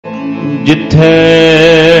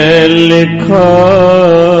ਜਿੱਥੇ ਲਿਖਾ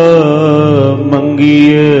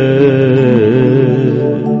ਮੰਗੀਏ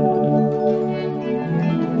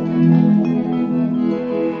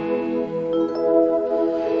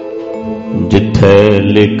ਜਿੱਥੇ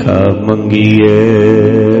ਲਿਖਾ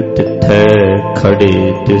ਮੰਗੀਏ ਤਿੱਥੇ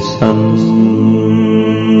ਖੜੇ ਦਿਸਨ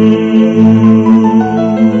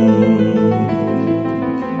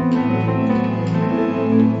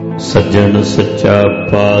ਸੱਜਣ ਸੱਚਾ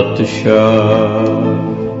ਪਾਤਸ਼ਾਹ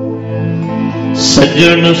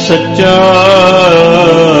ਸੱਜਣ ਸੱਚਾ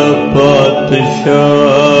ਪਾਤਸ਼ਾਹ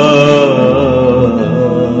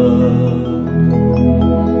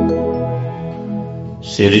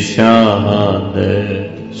ਸਿਰ ਸ਼ਾਹਾਂ ਦੇ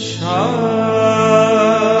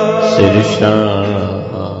ਸਿਰ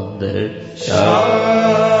ਸ਼ਾਹਾਂ ਦੇ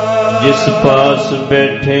ਸ਼ਾਹ ਜਿਸ ਪਾਸ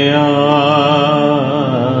ਬੈਠਿਆ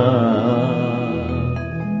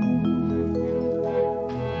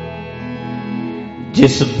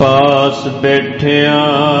ਜਿਸ ਪਾਸ ਬੈਠਿਆ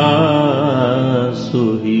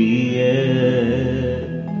ਸੁਹੀਏ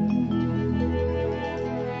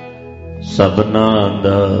ਸਭਨਾਂ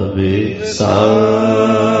ਦਾ ਵੇਸਾ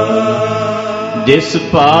ਜਿਸ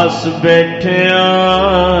ਪਾਸ ਬੈਠਿਆ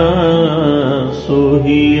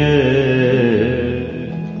ਸੁਹੀਏ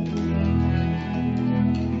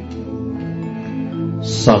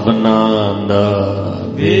ਸਭਨਾਂ ਦਾ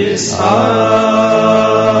ਵੇਸਾ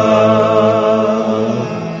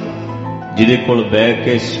ਜਿਹਦੇ ਕੋਲ ਬਹਿ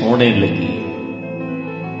ਕੇ ਸੋਹਣੇ ਲੱਗੀ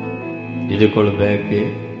ਜਿਹਦੇ ਕੋਲ ਬਹਿ ਕੇ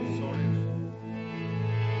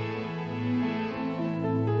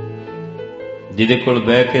ਜਿਹਦੇ ਕੋਲ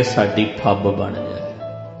ਬਹਿ ਕੇ ਸਾਡੀ ਫੱਬ ਬਣ ਜਾਏ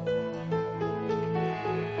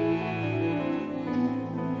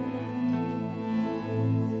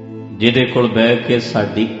ਜਿਹਦੇ ਕੋਲ ਬਹਿ ਕੇ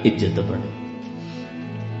ਸਾਡੀ ਇੱਜ਼ਤ ਬਣੇ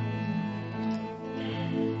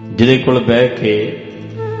ਜਿਹਦੇ ਕੋਲ ਬਹਿ ਕੇ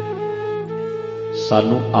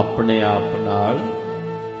ਸਾਨੂੰ ਆਪਣੇ ਆਪ ਨਾਲ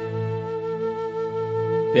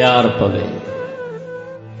ਪਿਆਰ ਪਵੇ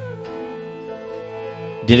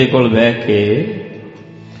ਜਿਹਦੇ ਕੋਲ ਬਹਿ ਕੇ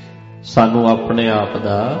ਸਾਨੂੰ ਆਪਣੇ ਆਪ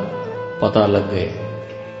ਦਾ ਪਤਾ ਲੱਗੇ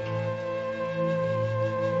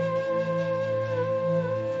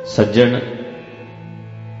ਸੱਜਣ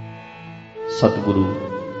ਸਤਿਗੁਰੂ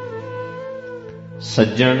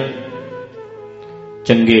ਸੱਜਣ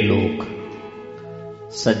ਚੰਗੇ ਲੋਕ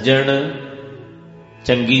ਸੱਜਣ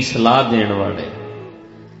ਚੰਗੀ ਸਲਾਹ ਦੇਣ ਵਾਲੇ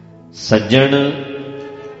ਸੱਜਣ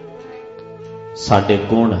ਸਾਡੇ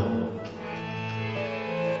ਗੁਣ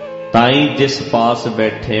ਤਾਈ ਜਿਸ ਪਾਸ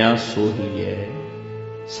ਬੈਠਿਆ ਸੋਹੀ ਹੈ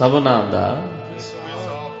ਸਭਨਾਂ ਦਾ।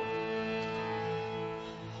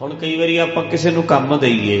 ਹੁਣ ਕਈ ਵਾਰੀ ਆਪਾਂ ਕਿਸੇ ਨੂੰ ਕੰਮ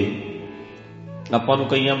ਦਈਏ ਆਪਾਂ ਨੂੰ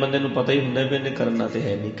ਕਈਆਂ ਬੰਦੇ ਨੂੰ ਪਤਾ ਹੀ ਹੁੰਦਾ ਵੀ ਇਹਨੇ ਕਰਨਾ ਤੇ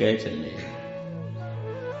ਹੈ ਨਹੀਂ ਕਹਿ ਚੱਲੇ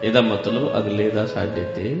ਇਹਦਾ ਮਤਲਬ ਅਗਲੇ ਦਾ ਸਾਡੇ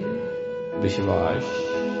ਤੇ ਵਿਸ਼ਵਾਸ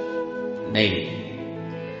ਨਹੀਂ।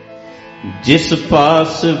 ਜਿਸ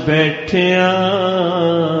ਪਾਸ ਬੈਠਿਆ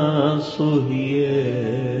ਸੋਹੀਏ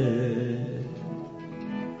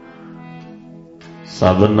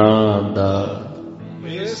ਸਭਨਾਂ ਦਾ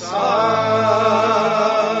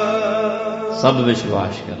ਸਭ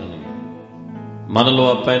ਵਿਸ਼ਵਾਸ ਕਰਨਗੇ। ਮੰਨ ਲਓ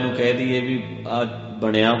ਆਪਾਂ ਇਹਨੂੰ ਕਹਿ ਦਈਏ ਵੀ ਆ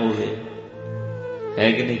ਬਣਿਆ ਹੋਵੇ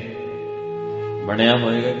ਹੈ ਕਿ ਨਹੀਂ ਬਣਿਆ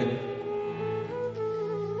ਹੋਏਗਾ ਕਿ ਨਹੀਂ।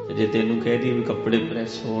 ਜੇ ਤੈਨੂੰ ਕਹਿ ਦਈਏ ਵੀ ਕੱਪੜੇ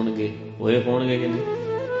ਪ੍ਰੈਸ ਹੋਣਗੇ ਹੋਏ ਹੋਣਗੇ ਕਿ ਨਹੀਂ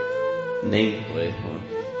ਨਹੀਂ ਹੋਏ ਹੋਣ।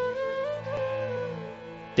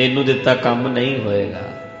 ਤੈਨੂੰ ਦਿੱਤਾ ਕੰਮ ਨਹੀਂ ਹੋਏਗਾ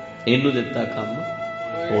ਇਹਨੂੰ ਦਿੱਤਾ ਕੰਮ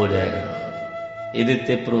ਹੋ ਜਾਏਗਾ। ਇਹਦੇ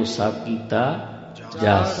ਤੇ ਭਰੋਸਾ ਕੀਤਾ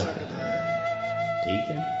ਜਾ ਸਕਦਾ ਠੀਕ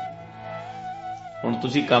ਹੈ। ਹੁਣ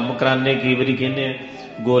ਤੁਸੀਂ ਕੰਮ ਕਰਾਨੇ ਕਈ ਵਾਰੀ ਕਹਿੰਦੇ ਆ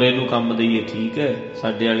ਗੋਰੇ ਨੂੰ ਕੰਮ ਦਈਏ ਠੀਕ ਹੈ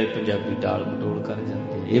ਸਾਡੇ ਵਾਲੇ ਪੰਜਾਬੀ ਟਾਲ ਮਟੋਲ ਕਰ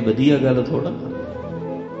ਜਾਂਦੇ ਇਹ ਵਧੀਆ ਗੱਲ ਥੋੜਾ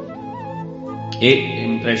ਇਹ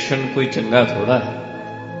ਇੰਪ੍ਰੈਸ਼ਨ ਕੋਈ ਚੰਗਾ ਥੋੜਾ ਹੈ।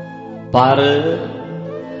 ਪਰ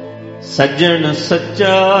ਸੱਜਣ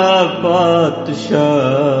ਸੱਚਾ ਪਾਤਸ਼ਾਹ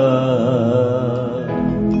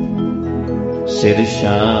ਸਿਰ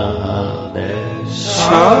ਸ਼ਾਹ ਦੇ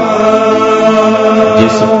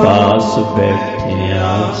ਜਿਸ ਪਾਸ ਬੈਠਿਆ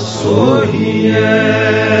ਸੋਹੀਏ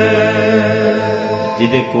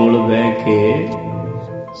ਜਿਹਦੇ ਕੋਲ ਬਹਿ ਕੇ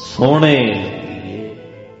ਸੋਹਣੇ ਲੱਗੀਏ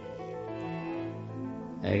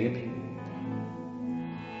ਹੈ ਕਿ ਨਹੀਂ।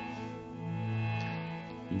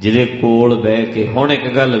 ਜਿਹਦੇ ਕੋਲ ਬਹਿ ਕੇ ਹੁਣ ਇੱਕ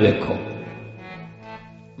ਗੱਲ ਵੇਖੋ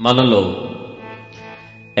ਮੰਨ ਲਓ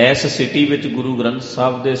ਇਸ ਸਿਟੀ ਵਿੱਚ ਗੁਰੂ ਗ੍ਰੰਥ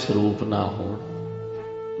ਸਾਹਿਬ ਦੇ ਸਰੂਪ ਨਾ ਹੋਣ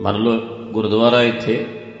ਮੰਨ ਲਓ ਗੁਰਦੁਆਰਾ ਇੱਥੇ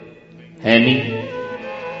ਹੈ ਨਹੀਂ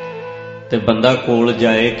ਤੇ ਬੰਦਾ ਕੋਲ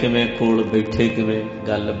ਜਾਏ ਕਿਵੇਂ ਕੋਲ ਬੈਠੇ ਕਿਵੇਂ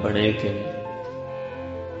ਗੱਲ ਬਣੇ ਕਿਵੇਂ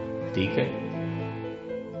ਠੀਕ ਹੈ।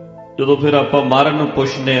 ਜਦੋਂ ਫਿਰ ਆਪਾਂ ਮਹਾਰਾਜ ਨੂੰ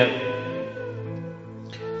ਪੁੱਛਦੇ ਆ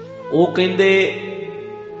ਉਹ ਕਹਿੰਦੇ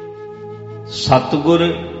ਸਤਿਗੁਰ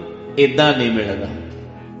ਏਦਾਂ ਨਹੀਂ ਮਿਲਦਾ।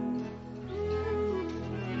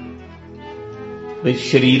 ਵੀ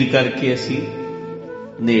ਸਰੀਰ ਕਰਕੇ ਅਸੀਂ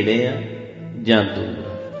ਨੇੜੇ ਆ ਜਾਂ ਦੂਰ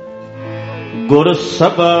ਆ। ਗੁਰ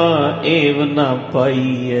ਸਭਾ ਏਵ ਨਾ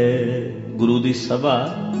ਪਾਈਐ, ਗੁਰੂ ਦੀ ਸਭਾ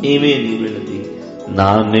ਇਵੇਂ ਨਹੀਂ ਮਿਲਦੀ,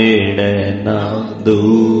 ਨਾ ਨੇੜੇ ਨਾ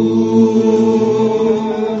ਦੂਰ।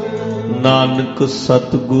 ਨਾਨਕ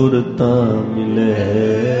ਸਤਿਗੁਰ ਤਾਂ ਮਿਲੇ,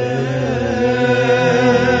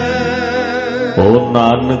 ਓ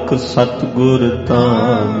ਨਾਨਕ ਸਤਿਗੁਰ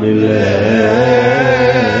ਤਾਂ ਮਿਲੇ,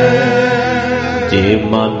 ਜੇ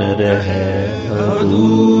ਮਨ ਰਹਿ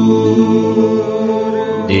ਹਦੂਰ,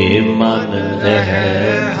 ਜੇ ਮਨ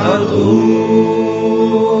ਰਹਿ ਹਦੂਰ।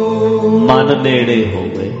 ਮਨ ਨੇੜੇ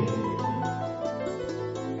ਹੋਵੇ,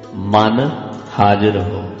 ਮਨ ਹਾਜ਼ਰ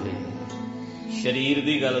ਹੋਵੇ। ਸਰੀਰ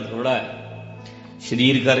ਦੀ ਗੱਲ ਥੋੜਾ ਹੈ,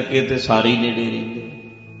 ਸਰੀਰ ਕਰਕੇ ਤੇ ਸਾਰੇ ਨੇੜੇ ਰਹਿੰਦੇ,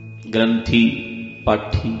 ਗ੍ਰੰਥੀ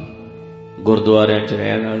ਪਾਠੀ ਗੁਰਦੁਆਰਿਆਂ 'ਚ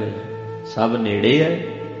ਰਹਿਣ ਵਾਲੇ ਸਭ ਨੇੜੇ ਹੈ,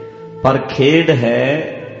 ਪਰ ਖੇਡ ਹੈ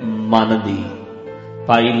ਮਨ ਦੀ।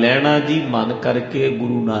 ਭਾਈ ਲਹਿਣਾ ਜੀ ਮਨ ਕਰਕੇ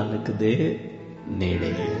ਗੁਰੂ ਨਾਨਕ ਦੇ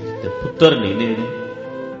ਨੇੜੇ, ਤੇ ਪੁੱਤਰ ਨਹੀਂ ਨੇੜੇ,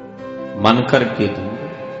 ਮਨ ਕਰਕੇ ਦੂਰ।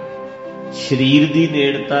 ਸਰੀਰ ਦੀ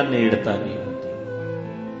ਨੇੜਤਾ ਨੇੜਤਾ ਨਹੀਂ ਹੁੰਦੀ।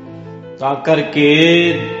 ਤਾਂ ਕਰਕੇ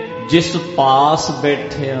ਜਿਸ ਪਾਸ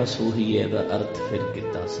ਬੈਠਿਆ ਸੋਹੀ, ਇਹਦਾ ਅਰਥ ਫਿਰ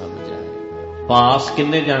ਕਿੱਦਾਂ ਸਮਝ ਆਏ। ਪਾਸ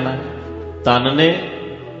ਕਿੰਨੇ ਜਾਣਾ, ਤਨ ਨੇ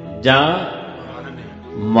ਜਾਂ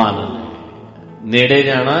ਮਨ ਨੇ? ਨੇੜੇ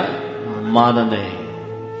ਜਾਣਾ ਮਨ ਨੇ,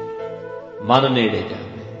 ਮਨ ਨੇੜੇ ਜਾਵੇ।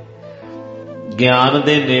 ਗਿਆਨ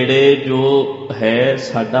ਦੇ ਨੇੜੇ ਜੋ ਹੈ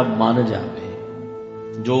ਸਾਡਾ ਮਨ ਜਾਵੇ,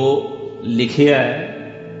 ਜੋ ਲਿਖਿਆ ਹੈ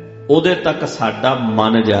ਉਹਦੇ ਤੱਕ ਸਾਡਾ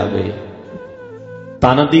ਮਨ ਜਾਵੇ।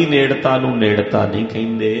 ਤਨ ਦੀ ਨੇੜਤਾ ਨੂੰ ਨੇੜਤਾ ਨਹੀਂ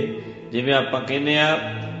ਕਹਿੰਦੇ। ਜਿਵੇਂ ਆਪਾਂ ਕਹਿੰਦੇ ਆ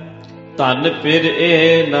ਧਨ ਫਿਰ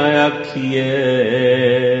ਇਹ ਨਾ ਆਖੀਏ,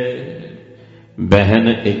 ਬਹਿਨ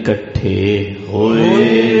ਇਕੱਠੇ ਹੋਏ,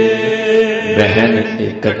 ਬਹਿਨ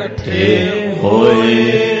ਇਕੱਠੇ ਹੋਏ,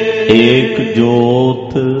 ਏਕ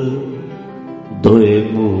ਜੋਤ ਦੋਏ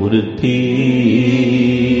ਮੂਰਤੀ,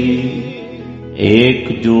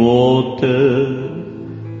 ਏਕ ਜੋਤ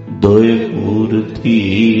ਦੋਏ ਮੂਰਤੀ,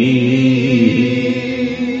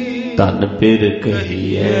 ਧਨ ਪਿਰ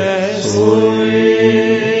ਕਹੀਐ ਸੋਏ।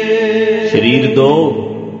 ਸਰੀਰ ਦੋ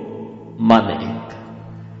ਮਨ ਇੱਕ,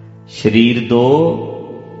 ਸਰੀਰ ਦੋ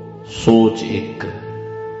ਸੋਚ ਇੱਕ।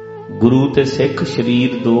 ਗੁਰੂ ਤੇ ਸਿੱਖ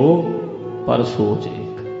ਸਰੀਰ ਦੋ ਪਰ ਸੋਚ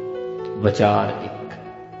ਇੱਕ, ਵਿਚਾਰ ਇੱਕ,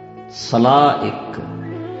 ਸਲਾਹ ਇੱਕ,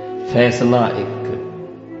 ਫੈਸਲਾ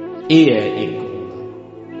ਇੱਕ। ਇਹ ਹੈ ਇੱਕ,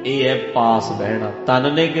 ਇਹ ਹੈ ਪਾਸ ਬਹਿਣਾ।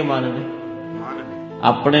 ਤਨ ਨੇ ਕਿ ਮਨ ਨੇ?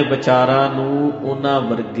 ਆਪਣੇ ਵਿਚਾਰਾਂ ਨੂੰ ਉਹਨਾਂ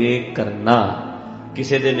ਵਰਗੇ ਕਰਨਾ।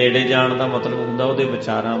 ਕਿਸੇ ਦੇ ਨੇੜੇ ਜਾਣ ਦਾ ਮਤਲਬ ਹੁੰਦਾ ਉਹਦੇ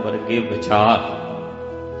ਵਿਚਾਰਾਂ ਵਰਗੇ ਵਿਚਾਰ,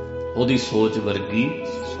 ਉਹਦੀ ਸੋਚ ਵਰਗੀ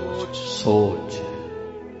ਸੋਚ।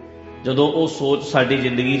 ਜਦੋਂ ਉਹ ਸੋਚ ਸਾਡੀ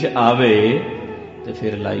ਜ਼ਿੰਦਗੀ 'ਚ ਆਵੇ ਤੇ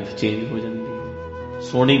ਫਿਰ ਲਾਈਫ ਚੇਂਜ ਹੋ ਜਾਂਦੀ ਹੈ,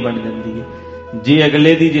 ਸੋਹਣੀ ਬਣ ਜਾਂਦੀ ਹੈ। ਜੇ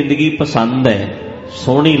ਅਗਲੇ ਦੀ ਜ਼ਿੰਦਗੀ ਪਸੰਦ ਹੈ,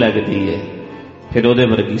 ਸੋਹਣੀ ਲੱਗਦੀ ਹੈ, ਫਿਰ ਉਹਦੇ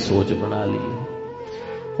ਵਰਗੀ ਸੋਚ ਬਣਾ ਲਈਏ।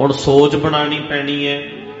 ਹੁਣ ਸੋਚ ਬਣਾਉਣੀ ਪੈਣੀ ਹੈ,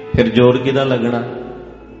 ਫਿਰ ਜ਼ੋਰ ਕਿਹਦਾ ਲੱਗਣਾ?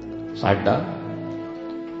 ਸਾਡਾ।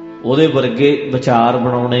 ਉਹਦੇ ਵਰਗੇ ਵਿਚਾਰ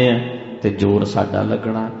ਬਣਾਉਣੇ ਆ ਤੇ ਜ਼ੋਰ ਸਾਡਾ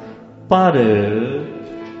ਲੱਗਣਾ। ਪਰ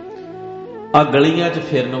ਆ ਗਲੀਆਂ 'ਚ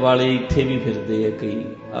ਫਿਰਨ ਵਾਲੇ ਇੱਥੇ ਵੀ ਫਿਰਦੇ ਆ ਕਈ।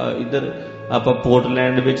 ਇੱਧਰ ਆਪਾਂ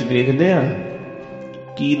ਪੋਰਟਲੈਂਡ ਵਿੱਚ ਵੇਖਦੇ ਆ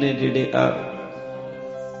ਕੀ ਨੇ ਜਿਹੜੇ ਆ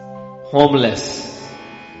ਹੋਮਲੈਸ,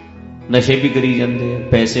 ਨਸ਼ੇ ਵੀ ਕਰੀ ਜਾਂਦੇ ਆ,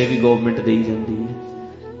 ਪੈਸੇ ਵੀ ਗੌਰਮੈਂਟ ਦੇਈ ਜਾਂਦੀ ਹੈ,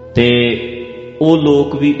 ਤੇ ਉਹ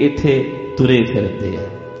ਲੋਕ ਵੀ ਇੱਥੇ ਤੁਰੇ ਫਿਰਦੇ ਆ।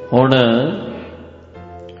 ਹੁਣ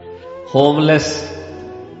ਹੋਮਲੈਸ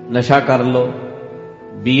ਨਸ਼ਾ ਕਰ ਲਓ,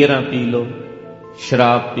 ਬੀਅਰਾਂ ਪੀ ਲਓ,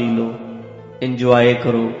 ਸ਼ਰਾਬ ਪੀ ਲਓ, ਇੰਜੋਏ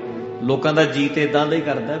ਕਰੋ। ਲੋਕਾਂ ਦਾ ਜੀਅ ਤੇ ਇਦਾਂ ਦਾ ਹੀ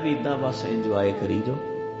ਕਰਦਾ ਵੀ ਇਦਾਂ ਬਸ ਇੰਜੋਏ ਕਰੀ ਜਾਓ।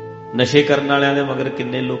 ਨਸ਼ੇ ਕਰਨ ਵਾਲਿਆਂ ਦੇ ਮਗਰ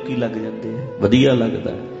ਕਿੰਨੇ ਲੋਕੀ ਲੱਗ ਜਾਂਦੇ ਆ, ਵਧੀਆ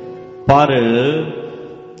ਲੱਗਦਾ। ਪਰ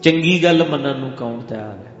ਚੰਗੀ ਗੱਲ ਮੰਨਣ ਨੂੰ ਕੌਣ ਤਿਆਰ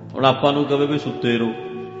ਹੈ? ਹੁਣ ਆਪਾਂ ਨੂੰ ਕਵੇ ਵੀ ਸੁੱਤੇ ਰਹੋ,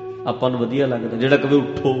 ਆਪਾਂ ਨੂੰ ਵਧੀਆ ਲੱਗਦਾ। ਜਿਹੜਾ ਕਵੇ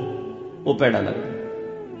ਉੱਠੋ, ਉਹ ਭੈੜਾ ਲੱਗਦਾ।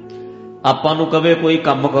 ਆਪਾਂ ਨੂੰ ਕਵੇ ਕੋਈ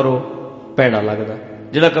ਕੰਮ ਕਰੋ, ਭੈੜਾ ਲੱਗਦਾ।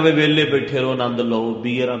 ਜਿਹੜਾ ਕਵੇ ਵਿਹਲੇ ਬੈਠੇ ਰਹੋ, ਆਨੰਦ ਲਓ,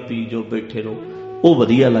 ਬੀਅਰਾਂ ਪੀ ਜੋ ਬੈਠੇ ਰਹੋ, ਉਹ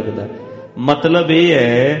ਵਧੀਆ ਲੱਗਦਾ। ਮਤਲਬ ਇਹ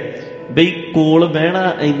ਹੈ ਬਈ ਕੋਲ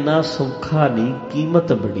ਬਹਿਣਾ ਇੰਨਾ ਸੌਖਾ ਨਹੀਂ,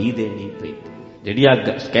 ਕੀਮਤ ਬੜੀ ਦੇਣੀ ਪੈਂਦੀ। ਜਿਹੜੀ ਅੱਗ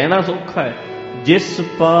ਕਹਿਣਾ ਸੌਖਾ ਹੈ, ਜਿਸ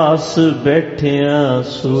ਪਾਸ ਬੈਠਿਆ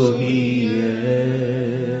ਸੋਹੀ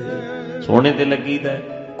ਹੈ, ਸੋਹਣੇ ਤੇ ਲੱਗੀਦਾ,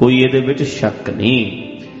 ਕੋਈ ਇਹਦੇ ਵਿੱਚ ਸ਼ੱਕ ਨਹੀਂ,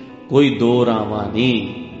 ਕੋਈ ਦੋ ਰਾਵਾਂ ਨਹੀਂ।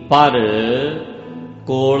 ਪਰ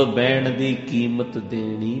ਕੋਲ ਬਹਿਣ ਦੀ ਕੀਮਤ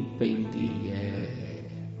ਦੇਣੀ ਪੈਂਦੀ ਹੈ।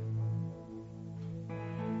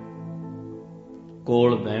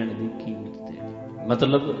 ਕੋਲ ਬਹਿਣ ਦੀ ਕੀਮਤ ਦੇਣੀ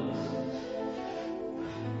ਮਤਲਬ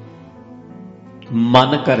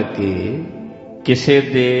ਮਨ ਕਰਕੇ ਕਿਸੇ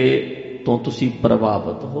ਦੇ ਤੋਂ ਤੁਸੀਂ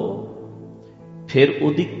ਪ੍ਰਭਾਵਿਤ ਹੋ, ਫਿਰ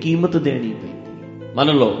ਉਹਦੀ ਕੀਮਤ ਦੇਣੀ ਪੈਂਦੀ। ਮੰਨ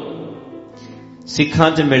ਲਓ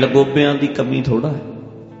ਸਿੱਖਾਂ 'ਚ ਮਿਲਗੋਬਿਆਂ ਦੀ ਕਮੀ ਥੋੜ੍ਹਾ ਹੈ,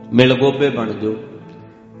 ਮਿਲਗੋਬੇ ਬਣ ਜਾਓ,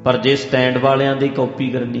 ਪਰ ਜੇ ਸਟੈਂਡ ਵਾਲਿਆਂ ਦੀ ਕਾਪੀ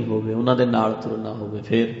ਕਰਨੀ ਹੋਵੇ, ਉਹਨਾਂ ਦੇ ਨਾਲ ਤੁਰਨਾ ਹੋਵੇ,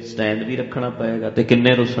 ਫਿਰ ਸਟੈਂਡ ਵੀ ਰੱਖਣਾ ਪਏਗਾ। ਤੇ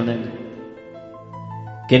ਕਿੰਨੇ ਰੁੱਸਣੇ ਨੇ,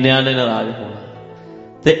 ਕਿੰਨਿਆਂ ਨੇ ਨਾਰਾਜ਼ ਹੋਣਾ।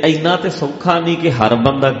 ਤੇ ਇੰਨਾ ਤੇ ਸੌਖਾ ਨਹੀਂ ਕਿ ਹਰ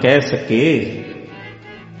ਬੰਦਾ ਕਹਿ ਸਕੇ,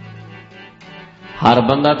 ਹਰ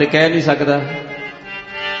ਬੰਦਾ ਤੇ ਕਹਿ ਨਹੀਂ ਸਕਦਾ।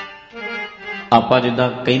 ਆਪਾਂ ਜਿੱਦਾਂ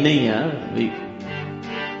ਕਹਿੰਦੇ ਹੀ ਆ ਵੀ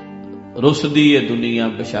ਰੁੱਸਦੀ ਏ ਦੁਨੀਆ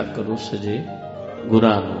ਬੇਸ਼ੱਕ ਰੁੱਸ ਜੇ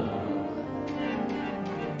ਗੁਰਾਂ ਨੂੰ,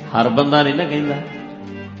 ਹਰ ਬੰਦਾ ਨਹੀਂ ਨਾ ਕਹਿੰਦਾ।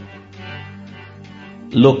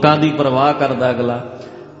 ਲੋਕਾਂ ਦੀ ਪਰਵਾਹ ਕਰਦਾ ਅਗਲਾ।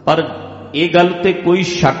 ਪਰ ਇਹ ਗੱਲ ਤੇ ਕੋਈ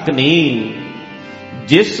ਸ਼ੱਕ ਨਹੀਂ,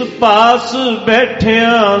 ਜਿਸ ਪਾਸ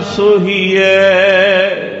ਬੈਠਿਆ ਸੋਹੀਐ,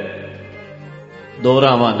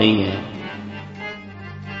 ਦੋਹਰਾਵਾਂ ਨਹੀਂ ਹੈ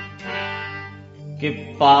ਕਿ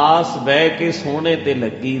ਪਾਸ ਬਹਿ ਕੇ ਸੋਹਣੇ ਤੇ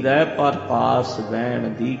ਲੱਗੀਦਾ, ਪਰ ਪਾਸ ਬਹਿਣ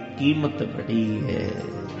ਦੀ ਕੀਮਤ ਬੜੀ ਹੈ।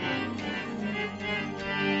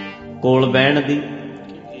 ਕੋਲ ਬਹਿਣ ਦੀ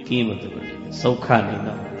ਕੀਮਤ ਬੜੀ, ਸੌਖਾ ਨਹੀਂ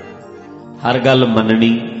ਨਾ। ਹਰ ਗੱਲ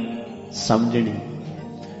ਮੰਨਣੀ, ਸਮਝਣੀ,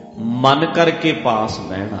 ਮਨ ਕਰਕੇ ਪਾਸ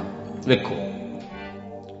ਬਹਿਣਾ। ਵੇਖੋ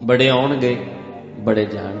ਬੜੇ ਆਉਣਗੇ, ਬੜੇ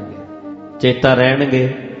ਜਾਣਗੇ, ਚੇਤਾ ਰਹਿਣਗੇ,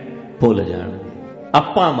 ਭੁੱਲ ਜਾਣਗੇ।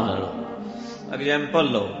 ਆਪਾਂ ਮੰਨ ਲਓ, ਐਗਜ਼ੈਂਪਲ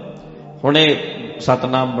ਲਓ, ਹੁਣੇ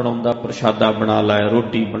ਸਤਨਾਮ ਬਣਾਉਂਦਾ, ਪ੍ਰਸ਼ਾਦਾ ਬਣਾ ਲਾਇਆ,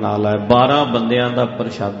 ਰੋਟੀ ਬਣਾ ਲਾਇਆ, 12 ਬੰਦਿਆਂ ਦਾ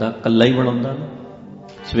ਪ੍ਰਸ਼ਾਦਾ ਇਕੱਲਾ ਹੀ ਬਣਾਉਂਦਾ ਨਾ,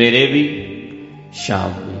 ਸਵੇਰੇ ਵੀ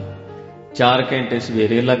ਸ਼ਾਮ ਵੀ। 4 ਘੰਟੇ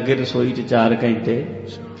ਸਵੇਰੇ ਲੱਗੇ ਰਸੋਈ 'ਚ, 4 ਘੰਟੇ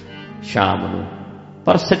ਸ਼ਾਮ ਨੂੰ।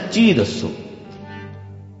 ਪਰ ਸੱਚੀ ਦੱਸੋ,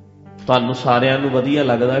 ਤੁਹਾਨੂੰ ਸਾਰਿਆਂ ਨੂੰ ਵਧੀਆ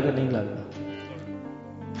ਲੱਗਦਾ ਕਿ ਨਹੀਂ ਲੱਗਦਾ?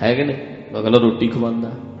 ਹੈ ਕਿ ਨਹੀਂ? ਅਗਲਾ ਰੋਟੀ ਖਵਾਉਂਦਾ,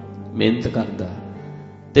 ਮਿਹਨਤ ਕਰਦਾ,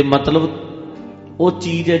 ਤੇ ਮਤਲਬ ਉਹ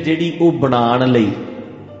ਚੀਜ਼ ਹੈ ਜਿਹੜੀ ਉਹ ਬਣਾਉਣ ਲਈ,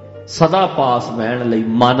 ਸਦਾ ਪਾਸ ਬਹਿਣ ਲਈ,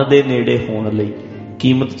 ਮਨ ਦੇ ਨੇੜੇ ਹੋਣ ਲਈ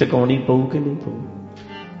ਕੀਮਤ ਚੁਕਾਉਣੀ ਪਊ ਕਿ ਨਹੀਂ ਪਊ?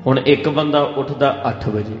 ਹੁਣ ਇੱਕ ਬੰਦਾ ਉੱਠਦਾ 8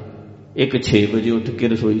 ਵਜੇ, ਇੱਕ 6 ਵਜੇ ਉੱਠ ਕੇ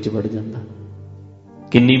ਰਸੋਈ 'ਚ ਵੜ ਜਾਂਦਾ।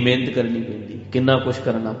 ਕਿੰਨੀ ਮਿਹਨਤ ਕਰਨੀ ਪੈਂਦੀ, ਕਿੰਨਾ ਕੁਛ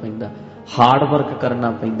ਕਰਨਾ ਪੈਂਦਾ, ਹਾਰਡ ਵਰਕ ਕਰਨਾ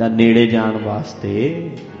ਪੈਂਦਾ ਨੇੜੇ ਜਾਣ ਵਾਸਤੇ,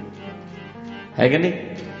 ਹੈ ਕਿ ਨਹੀਂ?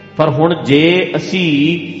 ਪਰ ਹੁਣ ਜੇ ਅਸੀਂ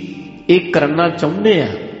ਇਹ ਕਰਨਾ ਚਾਹੁੰਦੇ ਆ,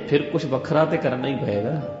 ਫਿਰ ਕੁਛ ਵੱਖਰਾ ਤੇ ਕਰਨਾ ਹੀ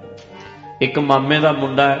ਪਏਗਾ। ਇੱਕ ਮਾਮੇ ਦਾ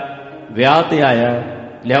ਮੁੰਡਾ ਵਿਆਹ ਤੇ ਆਇਆ,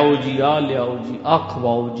 ਲਿਆਓ ਜੀ ਆਹ ਲਿਆਓ ਜੀ, ਆਹ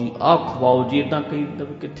ਖਵਾਓ ਜੀ, ਆਹ ਖਵਾਓ ਜੀ, ਇੱਦਾਂ ਕਈ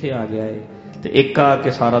ਕਿੱਥੇ ਆ ਗਿਆ ਏ। ਤੇ ਇੱਕ ਆ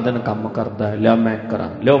ਕੇ ਸਾਰਾ ਦਿਨ ਕੰਮ ਕਰਦਾ ਹੈ, ਲਿਆ ਮੈਂ ਕਰਾਂ,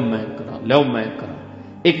 ਲਿਓ ਮੈਂ ਕਰਾਂ, ਲਿਓ ਮੈਂ ਕਰਾਂ।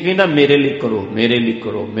 ਇੱਕ ਕਹਿੰਦਾ ਮੇਰੇ ਲਈ ਕਰੋ, ਮੇਰੇ ਲਈ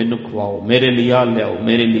ਕਰੋ, ਮੈਨੂੰ ਖਵਾਓ, ਮੇਰੇ ਲਈ ਆਹ ਲਿਆਓ,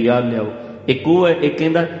 ਮੇਰੇ ਲਈ ਆਹ ਲਿਆਓ। ਇੱਕ ਉਹ ਹੈ, ਇੱਕ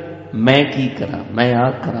ਕਹਿੰਦਾ ਮੈਂ ਕੀ ਕਰਾਂ, ਮੈਂ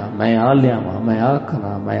ਆਹ ਕਰਾਂ, ਮੈਂ ਆਹ ਲਿਆਵਾਂ, ਮੈਂ ਆਹ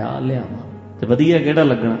ਕਰਾਂ, ਮੈਂ ਆਹ ਲਿਆਵਾਂ। ਤੇ ਵਧੀਆ ਕਿਹੜਾ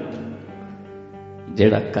ਲੱਗਣਾ?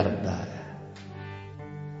 ਜਿਹੜਾ ਕਰਦਾ ਹੈ।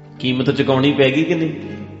 ਕੀਮਤ ਚੁਕਾਉਣੀ ਪੈ ਗਈ ਕਿ ਨਹੀਂ?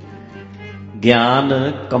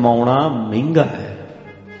 ਗਿਆਨ ਕਮਾਉਣਾ ਮਹਿੰਗਾ ਹੈ,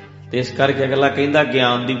 ਤੇ ਇਸ ਕਰਕੇ ਅਗਲਾ ਕਹਿੰਦਾ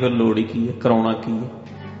ਗਿਆਨ ਦੀ ਫਿਰ ਲੋੜ ਹੀ ਕੀ ਹੈ, ਕਰਾਉਣਾ ਕੀ ਹੈ?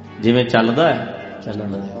 ਜਿਵੇਂ ਚੱਲਦਾ ਹੈ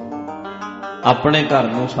ਚੱਲਣ ਦਿਓ। ਆਪਣੇ ਘਰ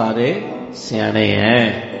ਨੂੰ ਸਾਰੇ ਸਿਆਣੇ ਐ,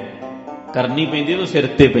 ਕਰਨੀ ਪੈਂਦੀ ਤਾਂ ਸਿਰ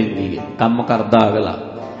ਤੇ ਪੈਂਦੀ ਹੈ, ਕੰਮ ਕਰਦਾ ਅਗਲਾ।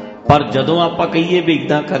 ਪਰ ਜਦੋਂ ਆਪਾਂ ਕਹੀਏ ਵੀ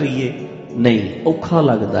ਇੱਦਾਂ ਕਰੀਏ, ਨਹੀਂ, ਔਖਾ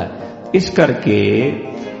ਲੱਗਦਾ। ਇਸ ਕਰਕੇ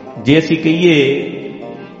ਜੇ ਅਸੀਂ ਕਹੀਏ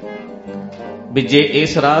ਵੀ ਜੇ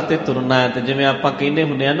ਇਸ ਰਾਹ ਤੇ ਤੁਰਨਾ ਹੈ, ਤੇ ਜਿਵੇਂ ਆਪਾਂ ਕਹਿੰਦੇ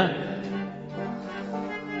ਹੁੰਦੇ ਆ ਨਾ,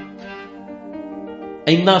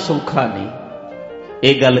 ਇੰਨਾ ਸੌਖਾ ਨਹੀਂ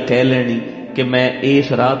ਇਹ ਗੱਲ ਕਹਿ ਲੈਣੀ ਕਿ ਮੈਂ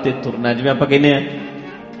ਇਸ ਰਾਹ ਤੇ ਤੁਰਨਾ। ਜਿਵੇਂ ਆਪਾਂ ਕਹਿੰਦੇ ਆ,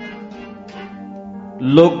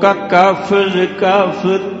 ਲੋਕਾਂ ਕਾਫਰ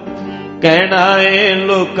ਕਾਫਰ ਕਹਿਣਾ ਏ,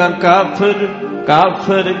 ਲੋਕਾਂ ਕਾਫਰ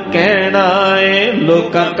ਕਾਫਰ ਕਹਿਣਾ ਏ,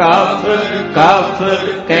 ਲੋਕਾਂ ਕਾਫਰ ਕਾਫਰ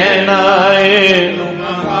ਕਹਿਣਾ ਏ,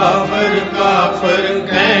 ਲੋਕਾਂ ਕਾਫਰ ਕਾਫਰ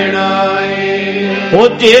ਕਹਿਣਾ ਏ। ਉਹ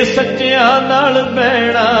ਜੇ ਸੱਚਿਆਂ ਨਾਲ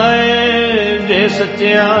ਬਹਿਣਾ ਏ, ਜੇ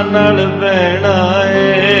ਸੱਚਿਆਂ ਨਾਲ ਬਹਿਣਾ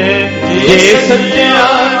ਏ, ਜੇ ਸੱਚਿਆਂ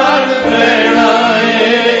ਨਾਲ ਬਹਿਣਾ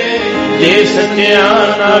ਏ, ਜੇ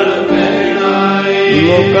ਸੱਚਿਆਂ ਨਾਲ ਬਹਿਣਾ ਏ।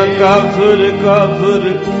 ਲੋਕਾਂ ਕਾਫਰ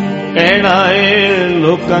ਕਾਫਰ ਕਹਿਣਾ ਏ,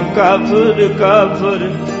 ਲੋਕਾਂ ਕਾਫਰ ਕਾਫਰ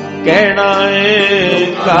ਕਹਿਣਾ ਏ,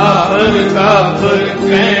 ਕਾਫਰ ਕਾਫਰ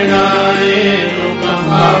ਕਹਿਣਾ ਏ, ਲੋਕਾਂ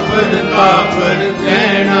ਕਾਫਰ ਕਾਫਰ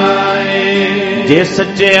ਕਹਿਣਾ ਏ। ਜੇ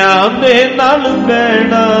ਸੱਚਿਆਂ ਦੇ ਨਾਲ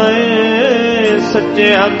ਬਹਿਣਾ ਏ,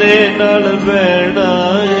 ਸੱਚਿਆਂ ਦੇ ਨਾਲ ਬਹਿਣਾ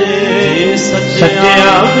ਏ,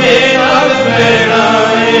 ਸੱਚਿਆਂ ਦੇ ਨਾਲ ਬਹਿਣਾ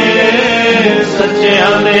ਏ,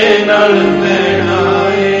 ਸੱਚਿਆਂ ਦੇ ਨਾਲ ਬਹਿਣਾ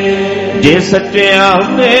ਏ। ਜੇ ਸੱਚਿਆਂ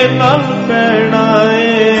ਦੇ ਨਾਲ ਬਹਿਣਾ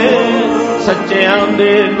ਏ, ਸੱਚਿਆਂ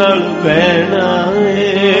ਦੇ ਨਾਲ ਬਹਿਣਾ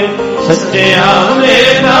ਏ, ਸੱਚਿਆਂ ਦੇ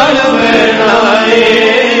ਨਾਲ ਬਹਿਣਾ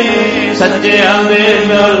ਏ, ਸੱਚਿਆਂ ਦੇ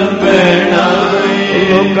ਨਾਲ ਬਹਿਣਾ ਏ।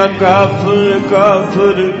 ਲੋਕਾਂ ਕਾਫਰ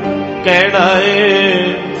ਕਾਫਰ ਕਹਿਣਾ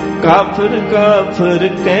ਏ, ਕਾਫਰ ਕਾਫਰ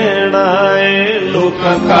ਕਹਿਣਾ ਏ,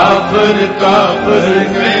 ਲੋਕਾਂ ਕਾਫਰ ਕਾਫਰ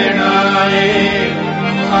ਕਹਿਣਾ ਏ,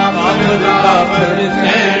 ਕਾਫਰ ਕਾਫਰ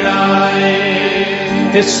ਕਹਿਣਾ ਏ।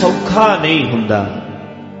 ਤੇ ਸੌਖਾ ਨਹੀਂ ਹੁੰਦਾ।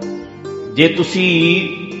 ਜੇ ਤੁਸੀਂ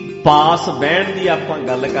ਪਾਸ ਬਹਿਣ ਦੀ ਆਪਾਂ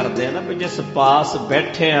ਗੱਲ ਕਰਦੇ ਆ ਨਾ, ਵੀ ਜਿਸ ਪਾਸ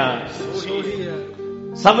ਬੈਠਿਆ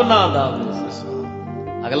ਸਭਨਾਂ ਦਾ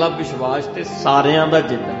ਅਗਲਾ ਵਿਸ਼ਵਾਸ ਤੇ ਸਾਰਿਆਂ ਦਾ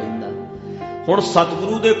ਜਿੱਤ ਲੈਂਦਾ। ਹੁਣ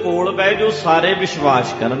ਸਤਿਗੁਰੂ ਦੇ ਕੋਲ ਬਹਿ ਜੋ ਸਾਰੇ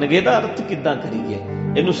ਵਿਸ਼ਵਾਸ ਕਰਨਗੇ, ਇਹਦਾ ਅਰਥ ਕਿੱਦਾਂ ਕਰੀਏ,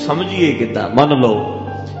 ਇਹਨੂੰ ਸਮਝੀਏ ਕਿੱਦਾਂ। ਮੰਨ ਲਓ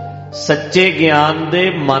ਸੱਚੇ ਗਿਆਨ ਦੇ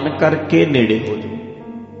ਮਨ ਕਰਕੇ ਨੇੜੇ ਹੋ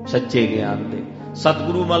ਜਾਓ। ਸੱਚੇ ਗਿਆਨ ਦੇ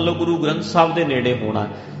ਸਤਿਗੁਰੂ ਮੰਨ ਲਓ ਗੁਰੂ ਗ੍ਰੰਥ ਸਾਹਿਬ ਦੇ ਨੇੜੇ ਹੋਣਾ।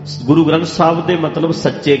 ਗੁਰੂ ਗ੍ਰੰਥ ਸਾਹਿਬ ਦੇ ਮਤਲਬ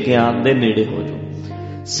ਸੱਚੇ ਗਿਆਨ ਦੇ ਨੇੜੇ ਹੋ ਜਾਓ।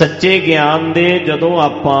 ਸੱਚੇ ਗਿਆਨ ਦੇ ਜਦੋਂ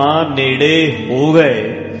ਆਪਾਂ ਨੇੜੇ ਹੋ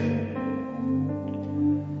ਗਏ,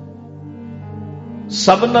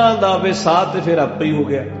 ਸਭਨਾਂ ਦਾ ਵਿਸਾਹ ਤੇ ਫਿਰ ਆਪੇ ਹੀ ਹੋ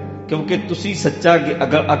ਗਿਆ। ਕਿਉਂਕਿ ਤੁਸੀਂ ਸੱਚਾ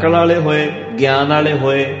ਅਕਲ ਵਾਲੇ ਹੋਏ, ਗਿਆਨ ਵਾਲੇ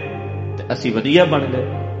ਹੋਏ, ਤੇ ਅਸੀਂ ਵਧੀਆ ਬਣ ਗਏ।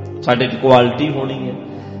 ਸਾਡੇ 'ਚ ਕੁਆਲਿਟੀ ਹੋਣੀ ਹੈ।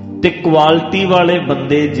 ਤੇ ਕੁਆਲਿਟੀ ਵਾਲੇ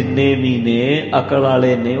ਬੰਦੇ ਜਿੰਨੇ ਵੀ ਨੇ, ਅਕਲ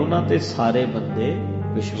ਵਾਲੇ ਨੇ, ਉਹਨਾਂ ਤੇ ਸਾਰੇ ਬੰਦੇ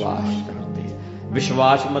ਵਿਸ਼ਵਾਸ ਕਰਦੇ।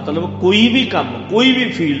 ਵਿਸ਼ਵਾਸ ਮਤਲਬ ਕੋਈ ਵੀ ਕੰਮ, ਕੋਈ ਵੀ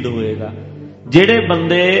ਫੀਲਡ ਹੋਏਗਾ, ਜਿਹੜੇ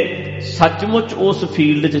ਬੰਦੇ ਸੱਚਮੁੱਚ ਉਸ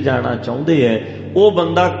ਫੀਲਡ 'ਚ ਜਾਣਾ ਚਾਹੁੰਦੇ ਹੈ, ਉਹ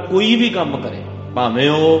ਬੰਦਾ ਕੋਈ ਵੀ ਕੰਮ ਕਰੇ, ਭਾਵੇਂ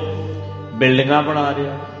ਉਹ ਬਿਲਡਿੰਗਾਂ ਬਣਾ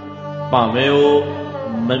ਰਿਹਾ, ਭਾਵੇਂ ਉਹ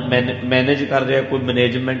ਮੈਨੇਜ ਕਰ ਰਿਹਾ, ਕੋਈ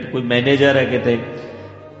ਮੈਨੇਜਮੈਂਟ, ਕੋਈ ਮੈਨੇਜਰ ਹੈ ਕਿਤੇ,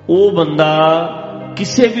 ਉਹ ਬੰਦਾ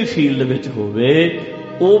ਕਿਸੇ ਵੀ ਫੀਲਡ ਵਿੱਚ ਹੋਵੇ,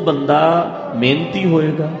 ਉਹ ਬੰਦਾ ਮਿਹਨਤੀ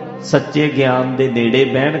ਹੋਏਗਾ, ਸੱਚੇ ਗਿਆਨ ਦੇ ਨੇੜੇ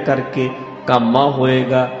ਬਹਿਣ ਕਰਕੇ ਕਾਮਾ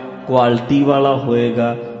ਹੋਏਗਾ, ਕੁਆਲਿਟੀ ਵਾਲਾ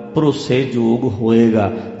ਹੋਏਗਾ, ਭਰੋਸੇਯੋਗ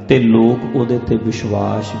ਹੋਏਗਾ, ਤੇ ਲੋਕ ਉਹਦੇ ਤੇ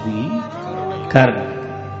ਵਿਸ਼ਵਾਸ ਵੀ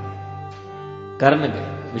ਕਰਨਗੇ,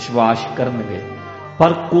 ਵਿਸ਼ਵਾਸ ਕਰਨਗੇ।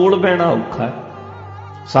 ਪਰ ਕੋਲ ਬਹਿਣਾ ਔਖਾ,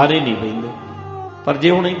 ਸਾਰੇ ਨਹੀਂ ਬਹਿੰਦੇ। ਪਰ ਜੇ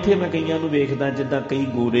ਹੁਣ ਇੱਥੇ ਮੈਂ ਕਈਆਂ ਨੂੰ ਵੇਖਦਾ, ਜਿੱਦਾਂ ਕਈ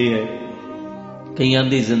ਗੋਰੇ ਹੈ, ਕਈਆਂ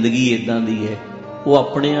ਦੀ ਜ਼ਿੰਦਗੀ ਇੱਦਾਂ ਦੀ ਹੈ, ਉਹ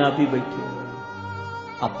ਆਪਣੇ ਆਪ ਹੀ ਬੈਠੇ,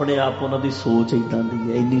 ਆਪਣੇ ਆਪ ਉਹਨਾਂ ਦੀ ਸੋਚ ਇੱਦਾਂ ਦੀ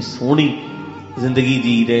ਹੈ, ਇੰਨੀ ਸੋਹਣੀ ਜ਼ਿੰਦਗੀ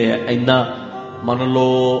ਜੀ ਰਹੇ ਹੈ, ਇੰਨਾ ਮੰਨ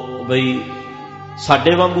ਲਓ ਬਈ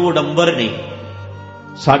ਸਾਡੇ ਵਾਂਗੂ ਉਡੰਬਰ ਨਹੀਂ,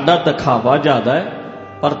 ਸਾਡਾ ਦਿਖਾਵਾ ਜ਼ਿਆਦਾ ਹੈ,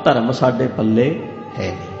 ਪਰ ਧਰਮ ਸਾਡੇ ਪੱਲੇ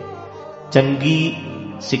ਹੈ ਨਹੀਂ। ਚੰਗੀ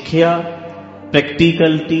ਸਿੱਖਿਆ,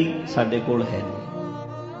 ਪ੍ਰੈਕਟੀਕਲਿਟੀ ਸਾਡੇ ਕੋਲ ਹੈ ਨਹੀਂ,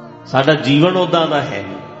 ਸਾਡਾ ਜੀਵਨ ਉੱਦਾਂ ਦਾ ਹੈ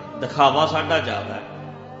ਨਹੀਂ, ਦਿਖਾਵਾ ਸਾਡਾ ਜ਼ਿਆਦਾ ਹੈ।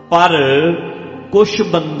 ਪਰ ਕੁਛ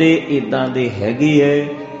ਬੰਦੇ ਇੱਦਾਂ ਦੇ ਹੈਗੇ ਹੈ,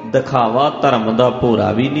 ਦਿਖਾਵਾ ਧਰਮ ਦਾ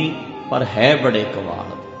ਭੋਰਾ ਵੀ ਨਹੀਂ, ਪਰ ਹੈ ਬੜੇ ਕਮਾਲ,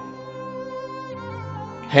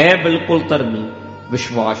 ਹੈ ਬਿਲਕੁਲ ਧਰਮੀ,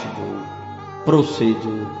 ਵਿਸ਼ਵਾਸਯੋਗ,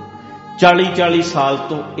 ਭਰੋਸੇਯੋਗ। 40-40 ਸਾਲ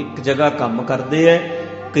ਤੋਂ ਇੱਕ ਜਗ੍ਹਾ ਕੰਮ ਕਰਦੇ ਹੈ,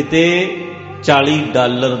 ਕਿਤੇ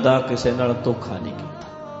 $40 ਦਾ ਕਿਸੇ ਨਾਲ ਧੋਖਾ ਨਹੀਂ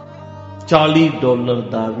ਕੀਤਾ, $40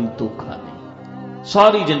 ਦਾ ਵੀ ਧੋਖਾ ਨਹੀਂ,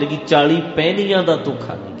 ਸਾਰੀ ਜ਼ਿੰਦਗੀ 40 ਪੈਨੀਆਂ ਦਾ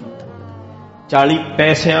ਧੋਖਾ ਨਹੀਂ ਕੀਤਾ, 40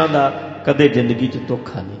 ਪੈਸਿਆਂ ਦਾ ਕਦੇ ਜ਼ਿੰਦਗੀ 'ਚ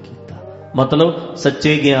ਧੋਖਾ ਨਹੀਂ ਕੀਤਾ। ਮਤਲਬ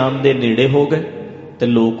ਸੱਚੇ ਗਿਆਨ ਦੇ ਨੇੜੇ ਹੋ ਗਏ ਤੇ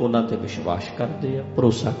ਲੋਕ ਉਹਨਾਂ ਤੇ ਵਿਸ਼ਵਾਸ ਕਰਦੇ ਆ,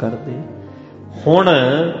 ਭਰੋਸਾ ਕਰਦੇ ਆ। ਹੁਣ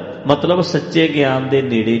ਮਤਲਬ ਸੱਚੇ ਗਿਆਨ ਦੇ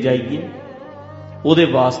ਨੇੜੇ ਜਾਈਏ, ਉਹਦੇ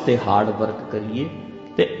ਵਾਸਤੇ ਹਾਰਡ ਵਰਕ ਕਰੀਏ,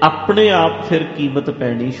 ਤੇ ਆਪਣੇ ਆਪ ਫਿਰ ਕੀਮਤ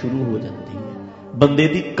ਪੈਣੀ ਸ਼ੁਰੂ ਹੋ ਜਾਂਦੀ ਹੈ। ਬੰਦੇ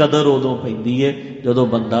ਦੀ ਕਦਰ ਉਦੋਂ ਪੈਂਦੀ ਹੈ ਜਦੋਂ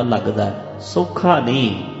ਬੰਦਾ ਲੱਗਦਾ ਹੈ। ਸੌਖਾ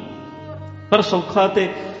ਨਹੀਂ, ਪਰ ਸੌਖਾ ਤੇ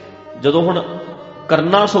ਜਦੋਂ ਹੁਣ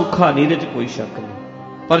ਕਰਨਾ ਸੌਖਾ ਨਹੀਂ, ਇਹਦੇ 'ਚ ਕੋਈ ਸ਼ੱਕ ਨਹੀਂ,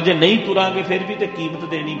 ਪਰ ਜੇ ਨਹੀਂ ਤੁਰਾਂਗੇ ਫਿਰ ਵੀ ਤੇ ਕੀਮਤ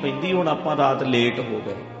ਦੇਣੀ ਪੈਂਦੀ। ਹੁਣ ਆਪਾਂ ਰਾਤ ਲੇਟ ਹੋ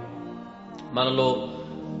ਗਏ, ਮੰਨ ਲਓ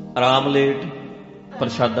ਆਰਾਮ ਲੇਟ,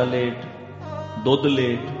 ਪ੍ਰਸ਼ਾਦਾ ਲੇਟ, ਦੁੱਧ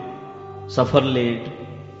ਲੇਟ, ਸਫ਼ਰ ਲੇਟ,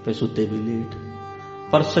 ਫਿਰ ਸੁੱਤੇ ਵੀ ਲੇਟ।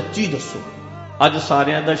 ਪਰ ਸੱਚੀ ਦੱਸੋ, ਅੱਜ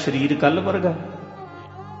ਸਾਰਿਆਂ ਦਾ ਸਰੀਰ ਕੱਲ ਵਰਗਾ?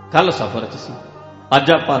 ਕੱਲ ਸਫ਼ਰ 'ਚ ਸੀ,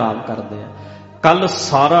 ਅੱਜ ਆਪਾਂ ਆਰਾਮ ਕਰਦੇ ਹਾਂ। ਕੱਲ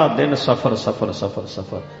ਸਾਰਾ ਦਿਨ ਸਫ਼ਰ ਸਫ਼ਰ ਸਫ਼ਰ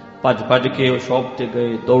ਸਫ਼ਰ, ਭੱਜ ਭੱਜ ਕੇ ਉਹ ਸ਼ੌਪ ਤੇ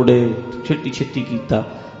ਗਏ, ਦੌੜੇ, ਛੇਤੀ ਛੇਤੀ ਕੀਤਾ,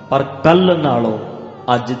 ਪਰ ਕੱਲ ਨਾਲੋਂ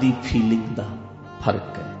ਅੱਜ ਦੀ ਫੀਲਿੰਗ ਦਾ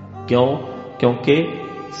ਫਰਕ ਹੈ। ਕਿਉਂ? ਕਿਉਂਕਿ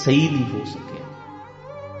ਸਹੀ ਨਹੀਂ ਹੋ ਸਕਿਆ।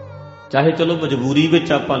 ਚਾਹੇ ਚਲੋ ਮਜਬੂਰੀ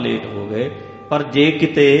ਵਿੱਚ ਆਪਾਂ ਲੇਟ ਹੋ ਗਏ, ਪਰ ਜੇ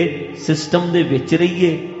ਕਿਤੇ ਸਿਸਟਮ ਦੇ ਵਿੱਚ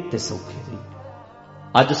ਰਹੀਏ ਤੇ ਸੌਖੇ ਰਹੀਏ।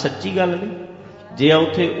 ਅੱਜ ਸੱਚੀ ਗੱਲ ਨਹੀਂ, ਜੇ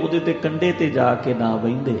ਉੱਥੇ ਉਹਦੇ ਤੇ ਕੰਢੇ ਤੇ ਜਾ ਕੇ ਨਾ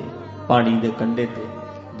ਬਹਿੰਦੇ, ਪਾਣੀ ਦੇ ਕੰਢੇ ਤੇ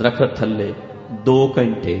ਦਰਖਤ ਥੱਲੇ 2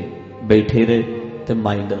 ਘੰਟੇ ਬੈਠੇ ਰਹੇ ਤੇ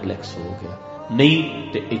ਮਾਈਂਡ ਰਿਲੈਕਸ ਹੋ ਗਿਆ,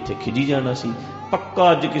 ਨਹੀਂ ਤੇ ਇੱਥੇ ਖਿਜੀ ਜਾਣਾ ਸੀ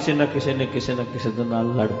ਪੱਕਾ। ਅੱਜ ਕਿਸੇ ਨਾ ਕਿਸੇ ਨੇ ਕਿਸੇ ਨਾ ਕਿਸੇ ਦੇ ਨਾਲ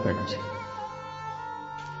ਲੜ ਪੈਣਾ ਸੀ,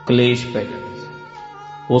 ਕਲੇਸ਼ ਪੈ ਜਾਣਾ ਸੀ,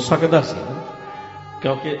 ਹੋ ਸਕਦਾ ਸੀ,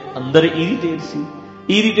 ਕਿਉਂਕਿ ਅੰਦਰ ਇਰੀਟੇਟ ਸੀ।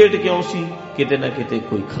 ਇਰੀਟੇਟ ਕਿਉਂ ਸੀ? ਕਿਤੇ ਨਾ ਕਿਤੇ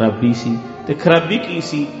ਕੋਈ ਖਰਾਬੀ ਸੀ। ਤੇ ਖਰਾਬੀ ਕੀ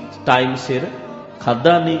ਸੀ? ਟਾਈਮ ਸਿਰ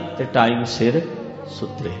ਖਾਧਾ ਨਹੀਂ ਤੇ ਟਾਈਮ ਸਿਰ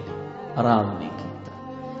ਸੁੱਤੇ ਨਹੀਂ, ਆਰਾਮ ਨਹੀਂ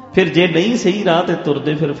ਕੀਤਾ। ਫਿਰ ਜੇ ਨਹੀਂ ਸਹੀ ਰਾਹ ਤੇ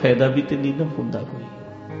ਤੁਰਦੇ, ਫਿਰ ਫਾਇਦਾ ਵੀ ਤੇ ਨਹੀਂ ਨਾ ਹੁੰਦਾ ਕੋਈ,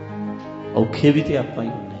 ਔਖੇ ਵੀ ਤੇ ਆਪਾਂ ਹੀ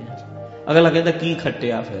ਹੁੰਦੇ ਆ। ਅਗਲਾ ਕਹਿੰਦਾ ਕੀ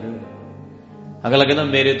ਖੱਟਿਆ, ਫਿਰ ਅਗਲਾ ਕਹਿੰਦਾ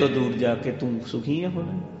ਮੇਰੇ ਤੋਂ ਦੂਰ ਜਾ ਕੇ ਤੂੰ ਸੁਖੀ ਹੈ ਹੁਣ,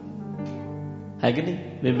 है कि नहीं?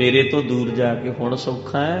 भी मेरे तो दूर जाके हुण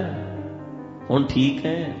सौखा है, हुण ठीक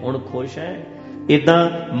है, हुण खुश है। इदां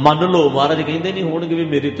मन लो, महाराज कहते नहीं होणगे भी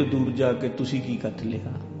मेरे तो दूर जाके तुसी की कट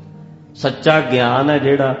लिया। सच्चा ज्ञान है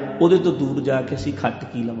जिहड़ा, उहदे तो दूर जाके असीं खट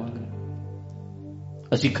की लवांगे,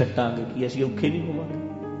 असीं खट्टांगे की, असीं औखे नहीं होवांगे,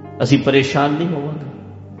 असीं परेशान नहीं होवांगे।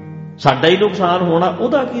 साडा ही नुकसान होना,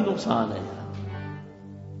 उहदा की नुकसान है?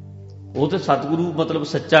 वो तो सतगुरु मतलब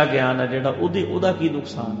सच्चा ज्ञान है जिहड़ा, उहदा की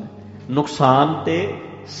नुकसान है? नुकसान ते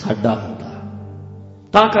साडा होंदा।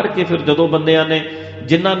 तां करके फिर जदों बंदियां ने,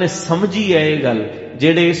 जिन्हां ने समझी है ये गल,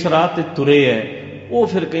 जिहड़े इस राह ते तुरे है, वो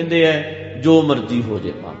फिर कहंदे है जो मर्जी हो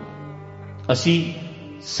जाए भावें असी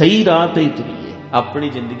सही राह ते ही तुरीए, अपनी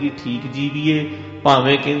जिंदगी ठीक जीवीए।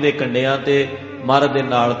 भावें कहंदे कंडियां ते महाराज दे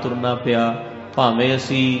नाल तुरना पिया, भावें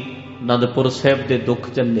असी आनंदपुर साहिब दे दुख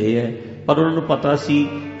झल्ले है, पर उन्होंने पता सी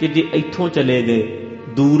कि जे इत्थों चले गए,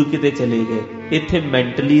 दूर किते चले गए, इत्थे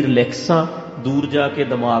मैंटली रिलैक्स हाँ, दूर जाके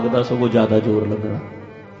दिमाग का सगों ज़्यादा जोर लगना।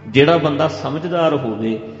 जिहड़ा बंदा समझदार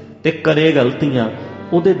होवे ते करे गलतियां,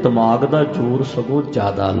 उहदे दिमाग का जोर सगों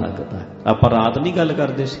ज़्यादा लगता है। आपां रात नहीं गल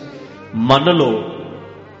करदे सी, मन लो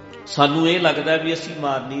सानू ये लगता भी असीं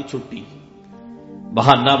मारनी छुट्टी,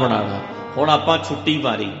 बहाना बनाना। हुण आपां छुट्टी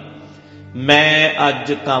मारी, मैं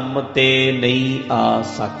अज काम ते नहीं आ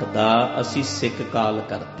सकदा, असी सिक काल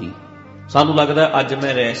करती। सानू लगदा अज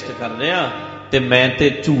मैं रेस्ट कर रहा ते मैं ते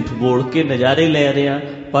झूठ बोल के नज़ारे ले रहा,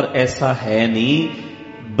 पर ऐसा है नहीं।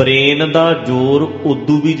 ब्रेन दा जोर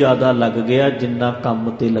उदू भी ज़्यादा लग गया जिन्ना काम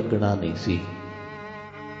ते लगना नहीं सी।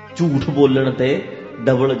 झूठ बोलण ते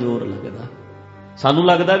डबल जोर लगदा। सानू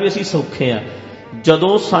लगदा भी असी सौखे हाँ।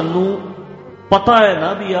 जदों सानू पता है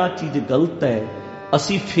ना भी आ चीज़ गलत है,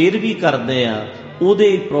 असी फिर भी करते हैं, उहदे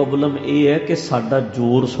प्रॉब्लम यह है कि साडा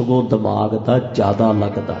जोर सगों दिमाग का ज़्यादा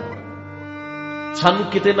लगता है। सानू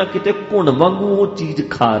किते ना किते घुण वांगू वो चीज़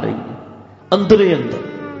खा रही है अंदरे अंदर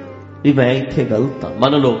भी मैं इत्थे गलत हाँ।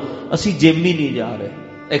 मान लो असी जिम ही नहीं जा रहे,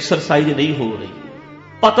 एक्सरसाइज नहीं हो रही,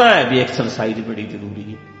 पता है भी एक्सरसाइज बड़ी जरूरी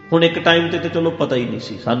है। हुण एक टाइम ते चलो पता ही नहीं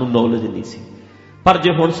सी, सानू नॉलेज नहीं सी, पर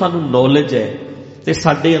जे हुण सानू नॉलेज है तो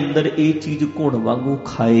साडे अंदर ये चीज़ घुण वांगू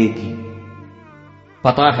खाएगी।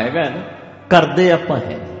 पता हैगा ना, करदे आपां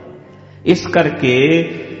है। इस करके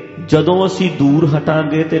जदों असी दूर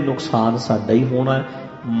हटांगे तो नुकसान साडा ही होना है।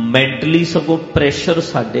 मैंटली सगों प्रेशर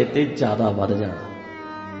साडे ते ज़्यादा वध जाना,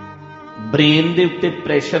 ब्रेन दे उत्ते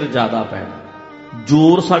प्रेशर ज़्यादा पैना,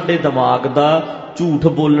 जोर साडे दिमाग दा झूठ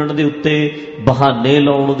बोलण दे उत्ते, बहाने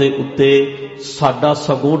लाउण दे उत्ते साडा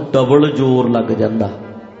सगों डबल जोर लग जांदा।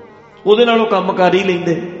 उहदे नालों काम कर ही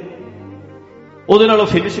लैंदे, उहदे नालों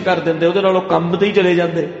फिनिश कर देंदे, उहदे नालों काम ते ही चले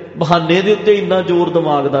जांदे। बहाने दे उत्ते इन्ना जोर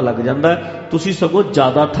दिमाग दा लग जांदा, तुसीं सगों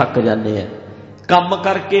ज़्यादा थक जांदे आ। काम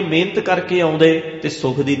करके मेहनत करके आउंदे ते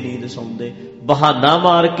सुख दी नींद सौंदे, बहाना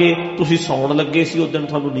मार के तुसीं सौण लगे सी, उस दिन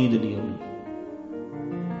तुहानूं नींद नहीं आउणी।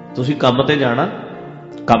 तुसीं काम ते जाना,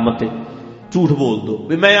 काम ते झूठ बोल दो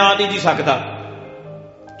भी मैं आ नहीं जी सकदा,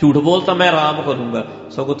 झूठ बोल तो मैं आराम करूंगा,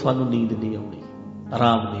 सगों तुहानूं नींद नहीं आउणी,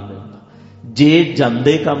 आराम नहीं मिलदा। जे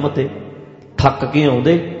जांदे काम ते थक के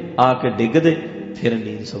आउंदे, आके डिगदे, फिर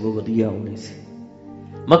नींद सगों वधिया आउणी सी।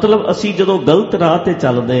 मतलब असी जदों गलत राह ते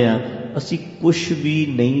चलदे आ, असी कुछ भी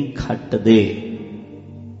नहीं खटदे,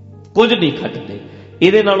 कुछ नहीं खटदे।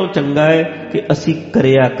 इहदे नालों चंगा है कि असी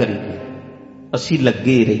करिया करिए, असी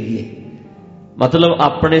लगे रहिए, मतलब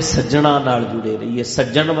अपने सज्जणा नाल जुड़े रहिए।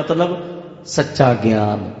 सज्जण मतलब सच्चा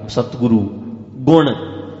ज्ञान, सतगुरु, गुण,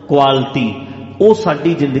 क्वालिटी, वो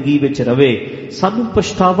साडी जिंदगी विच रवे, सानू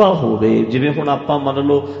पछतावा होवे। जिवें हुण आपां मान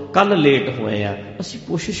लो कल लेट होए आ, असी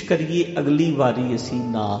कोशिश करिए अगली वारी असी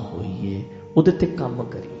ना होईए, उहदे ते काम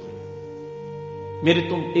करिए, मेरे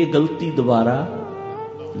तो ये गलती दोबारा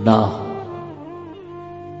ना हो।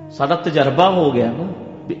 साडा तजर्बा हो गया ना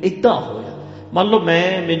भी इदां होया। मान लो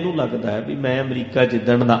मैनू लगता है भी मैं अमरीका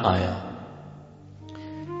जिदण दा आया,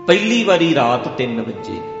 पहली बारी रात 3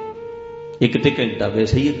 बजे, एक ते घंटा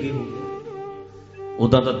वैसे ही अगे हो गया,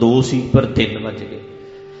 उदा तो 2 सी पर 3 बज गए।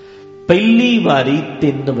 पहली बारी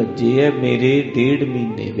 3 बजे है मेरे 1.5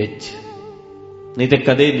 महीने विच, नहीं तो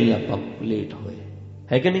कदे नहीं आपां लेट होए,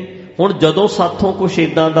 है कि नहीं। हुण जदों साथों कुछ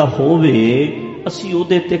इदां दा होवे, असी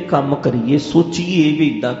उहदे ते काम करिए, सोचीए भी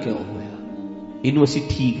इदां क्यों होया, इनू असी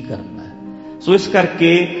ठीक करना है। सो इस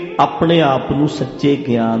करके अपने आप नू सच्चे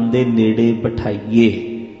ज्ञान दे नेड़े बिठाइए,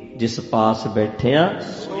 जिस पास बैठिया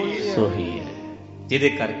सोही है, जिहदे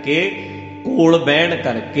करके कोल बहन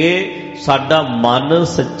करके साडा मन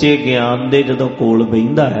सच्चे ज्ञान दे जदों कोल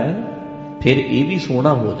बहिंदा है, फिर ये भी सोहना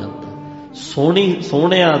हो जाता। सोहनी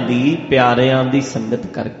सोहणियां दी प्यारियां दी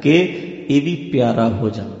संगत करके ये भी प्यारा हो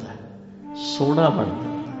जाता है, सोहना बन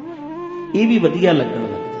जाता, ये भी वधिया लगन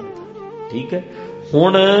लग जाता। ठीक है।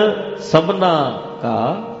 हुण सबना का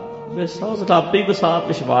विश्वास आपे ही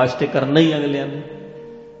विश्वास ते करना ही अगलियां ने,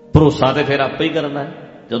 भरोसा तो फिर आपे ही करना है।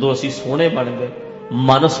 जदों असीं सोहणे बन गए,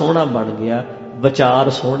 मन सोहना बन गया, विचार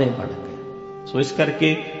सोहणे बन गए। सो इस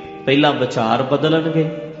करके पहला विचार बदलणगे,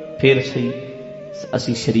 फिर सही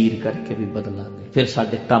असीं शरीर करके भी बदलांगे, फिर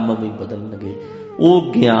साडे काम भी बदलणगे। वो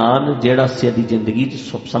ज्ञान जिहड़ा साडी जिंदगी च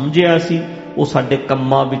समझिया सी वो साडे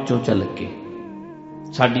कम्मां विचों चल के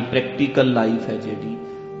साडी प्रैक्टिकल लाइफ है जिहड़ी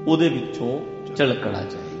उहदे विचों झलकना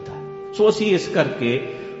चाहिदा। सो असीं इस करके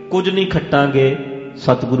कुछ नहीं खट्टांगे,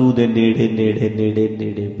 सतगुरु दे नेड़े नेड़े नेड़े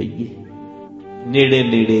नेड़े बईए, नेड़े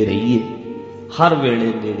नेड़े रहिए, हर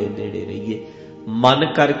वेले नेड़े नेड़े रहिए,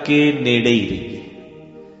 मन करके नेड़े ही रहिए।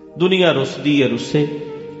 दुनिया रुसदी है रुसे,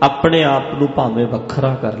 अपने आप नूं भावें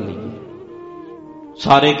वखरा कर लईए।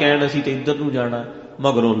 सारे कहण असीं ते इधर नूं जाना,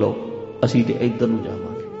 मगरों लो असीं ते इधर नूं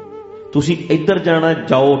जावांगे, तुसीं इधर जाना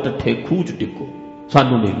जाओ टठे खूह च टिको,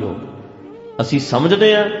 सानूं नहीं लोड़। असीं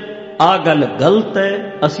समझदे आ आ गल गलत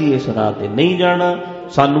है, असीं इस राह ते नहीं जाना,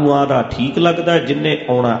 सानूं आ राह ठीक लगदा, जिन्ने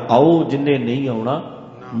आउणा आओ, जिन्ने नहीं आउणा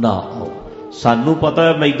ना आओ। सानूं पता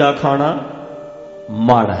है मैदा खाना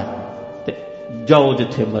माड़ा है, ते जाओ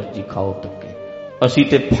जिथे मर्जी खाओ धक्के। असीं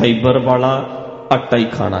ते फाइबर वाला आटा ही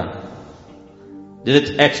खाना जिहदे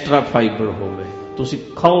च एक्स्ट्रा फाइबर होवे, तुसीं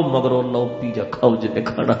खाओ मगरों लो पीजा खाओ जिन्ने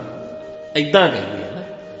खाना। इदां कहिए ना,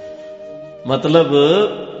 मतलब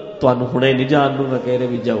तुहानूं हुणे नहीं जाण नूं मैं कह रहा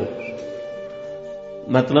भी जाओ,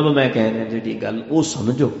 मतलब मैं कह रहा जी गल वो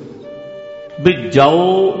समझो भी जाओ,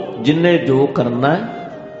 जिन्ने जो करना है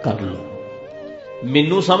कर लो।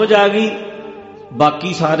 मैनू समझ आ गई,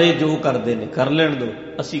 बाकी सारे जो करते ने कर लेन दो।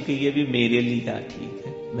 असी कहिए भी मेरे लिए आ ठीक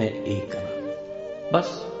है, मैं ये करा, बस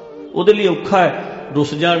उहदे लिए औखा है।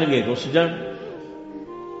 रुस जाणगे रुस जाण,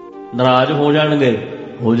 नाराज हो जाणगे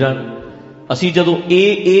हो जाण। असी जदों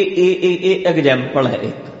ए एग्जाम्पल है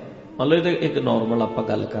एक, मतलब एक नॉर्मल आपां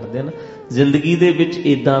गल करदे हां ना, जिंदगी दे विच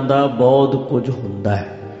इदां दा बहुत कुछ हुंदा है।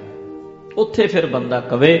 उत्थे फिर बंदा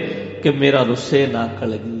कवे कि मेरा रुस्से ना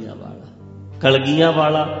कलगियां वाला। कलगियां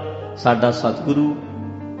वाला साडा सतगुरु,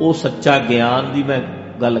 वो सच्चा ज्ञान दी मैं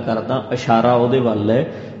गल करदा, इशारा उहदे वल है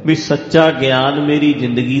भी सच्चा ज्ञान मेरी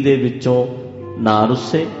जिंदगी दे विचों ना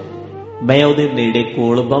रुस्से, मैं उहदे नेड़े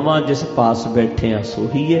कोल बवां, जिस पास बैठे आ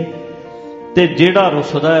सोही है। ते जेड़ा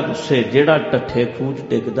रुसदा है रुसे, जेड़ा टठे खूह च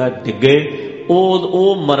डिगदा डिगे,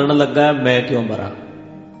 ओ मरण लगा मैं क्यों मरा,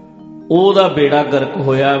 ओदा बेड़ा गर्क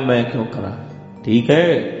होया मैं क्यों करा। ठीक है,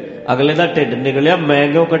 अगले दा ढिड निकलिया मैं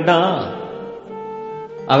क्यों कड्डा,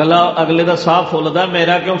 अगले दा साह फुलदा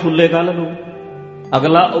मेरा क्यों फुले कल नूं,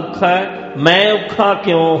 अगला औखा है मैं औखा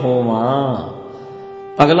क्यों होवां।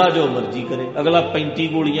 अगला जो मर्जी करे, अगला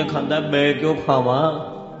 35 गोलियां खांदा मैं क्यों खावां,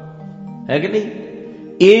 है कि नहीं।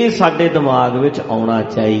 ये साडे दिमाग विच आउणा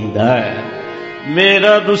चाहिदा है।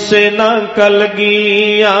 मेरा रुसे ना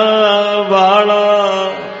कलगियां वाला,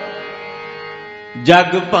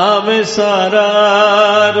 जग भावें सारा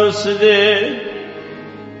रुस जे,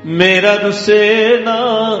 मेरा रुसे ना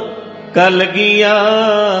कलगियां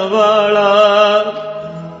वाला,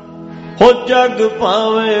 हो जग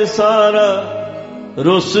भावें सारा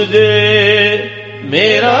रुस जे,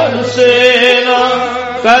 मेरा रुसे ना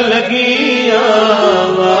कलगियां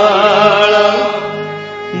वाला,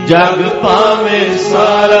 जग भावें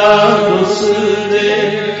सारा रुस जे,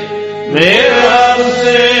 मेरा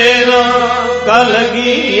रुसे ना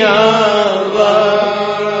कलगियां वाला,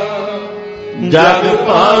 जग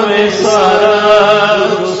भावें सारा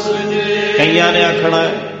रुस जे। कईयां ने आखना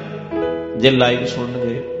है जे लाइव सुन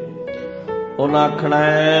गए, उन्हें आखना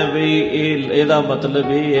है भी एदा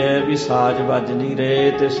मतलब ये है भी साज बज नहीं रहे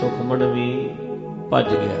ते सुखमन भी भज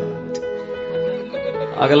गया,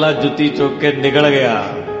 अगला जुत्ती चुक के निकल गया,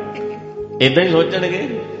 इदां ही सोचणगे।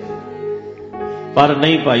 पर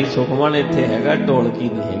नहीं भाई, सुखमन इत्थे हैगा, ढोलकी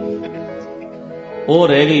नहीं हैगी, वो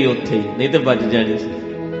रह गई उत्थे ही, नहीं तो बज जानी सी।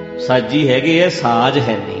 साजी हैगी है, साज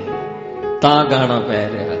है नहीं, तां गाना पै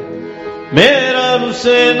रहा। मेरा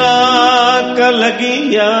रुसे ना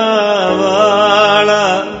कलगियां वाला,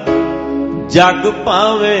 जग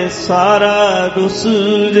भावे सारा रुस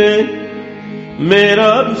जे, मेरा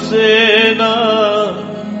रुसे ना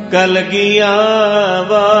कलगियां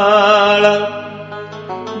वाला,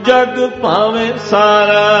 जग भावे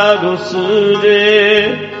सारा रुस जे,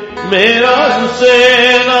 मेरा रुसे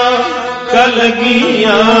ना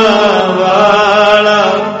कलगियां वाला,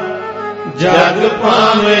 जग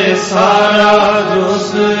भावे सारा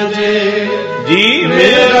रुस जे, जी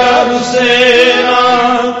मेरा रुसे ना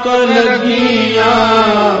कलगियां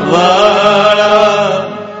वाला,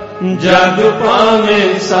 जग भावे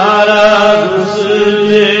सारा रुस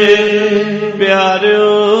जे। प्यारो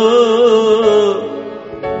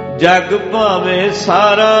ਜਗ ਭਾਵੇਂ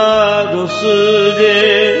ਸਾਰਾ ਰੁੱਸ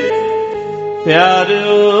ਜੇ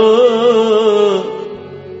ਪਿਆਰਿਓ,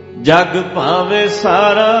 ਜਗ ਭਾਵੇਂ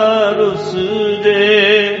ਸਾਰਾ ਰੁੱਸ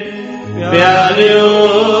ਜੇ ਪਿਆਰਿਓ,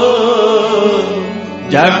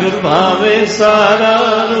 ਜਗ ਭਾਵੇਂ ਸਾਰਾ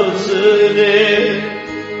ਰੁੱਸ ਜੇ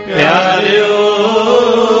ਪਿਆਰਿਓ,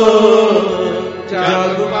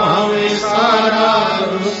 ਜਗ ਭਾਵੇਂ ਸਾਰਾ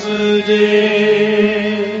ਰੁੱਸ ਜੇ।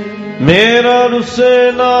 ਮੇਰਾ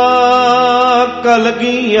ਰੁੱਸੇ ਨਾ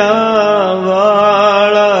ਕਲਗੀਆਂ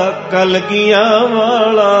ਵਾਲਾ, ਕਲਗੀਆਂ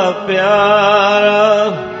ਵਾਲਾ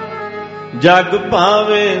ਪਿਆਰਾ, ਜਗ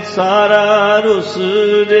ਭਾਵੇਂ ਸਾਰਾ ਰੁੱਸ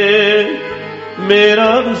ਜੇ।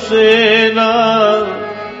 ਮੇਰਾ ਰੁੱਸੇ ਨਾ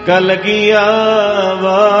ਕਲਗੀਆਂ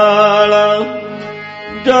ਵਾਲਾ,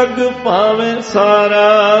 ਜਗ ਭਾਵੇਂ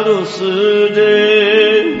ਸਾਰਾ ਰੁੱਸ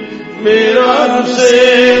ਜੇ। ਮੇਰਾ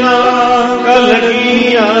ਰੁੱਸੇ ਨਾ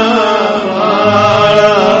ਕਲਗੀਆਂ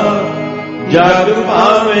ਵਾਲਾ, ਜਗ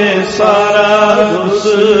ਭਾਵੇਂ ਸਾਰਾ ਰੁੱਸ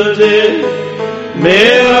ਜੇ।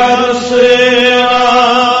 ਮੇਰਾ ਰੁੱਸੇ ਨਾ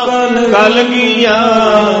ਕਲਗੀਆਂ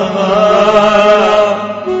ਵਾਲਾ,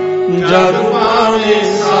 ਜਗ ਭਾਵੇਂ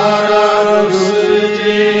ਸਾਰਾ ਰੁੱਸ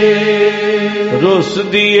ਜੇ।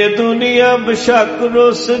 ਰੁੱਸਦੀ ਏ ਦੁਨੀਆ ਬਸ਼ੱਕ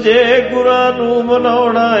ਰੁੱਸ ਜੇ, ਗੁਰਾਂ ਨੂੰ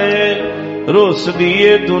ਮਨਾਉਣਾ ਏ। ਰੁੱਸਦੀ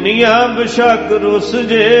ਏ ਦੁਨੀਆ ਬਸ਼ੱਕ ਰੁੱਸ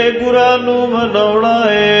ਜੇ, ਗੁਰਾਂ ਨੂੰ ਮਨਾਉਣਾ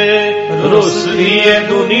ਏ। ਰੁੱਸਦੀ ਏ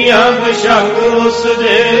ਦੁਨੀਆ ਬਸ਼ੱਕ ਰੁੱਸ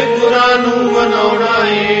ਜੇ, ਗੁਰਾਂ ਨੂੰ ਮਨਾਉਣਾ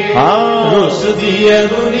ਏ। ਹਾਂ, ਰੁੱਸਦੀ ਏ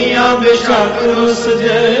ਦੁਨੀਆ ਬਸ਼ੱਕ ਰੁੱਸ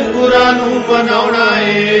ਜੇ, ਗੁਰਾਂ ਨੂੰ ਮਨਾਉਣਾ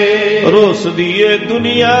ਏ। ਰੁੱਸਦੀ ਏ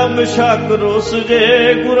ਦੁਨੀਆ ਬਸ਼ੱਕ ਰੁੱਸ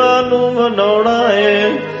ਜੇ, ਗੁਰਾਂ ਨੂੰ ਮਨਾਉਣਾ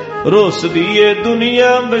ਏ। ਰੁੱਸਦੀ ਏ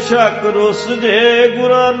ਦੁਨੀਆ ਬਸ਼ੱਕ ਰੁੱਸ ਜੇ,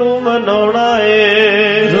 ਗੁਰਾਂ ਨੂੰ ਮਨਾਉਣਾ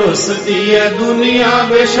ਏ। ਰੁੱਸਦੀ ਏ ਦੁਨੀਆ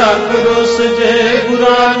ਬੇਸ਼ੱਕ ਰੁੱਸ ਜੇ,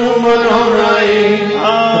 ਗੁਰਾਂ ਨੂੰ ਮਨਾਉਣਾ ਏ।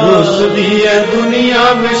 ਰੁੱਸਦੀ ਏ ਦੁਨੀਆ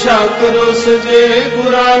ਬੇਸ਼ੱਕ ਰੁੱਸ ਜੇ,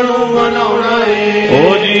 ਗੁਰਾਂ ਨੂੰ ਮਨਾਉਣਾ ਏ।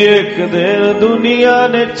 ਓ ਜੀ ਇੱਕ ਦਿਨ ਦੁਨੀਆ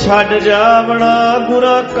ਨੇ ਛੱਡ ਜਾਵਣਾ,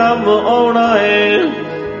 ਗੁਰਾਂ ਕੰਮ ਆਉਣਾ ਏ।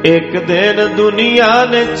 ਇੱਕ ਦਿਨ ਦੁਨੀਆ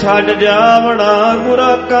ਨੇ ਛੱਡ ਜਾਵਣਾ,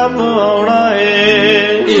 ਗੁਰਾਂ ਕੰਮ ਆਉਣਾ ਏ।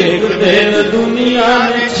 ਇੱਕ ਦਿਨ ਦੁਨੀਆ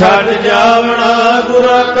ਨੇ ਛੱਡ ਜਾਵਣਾ,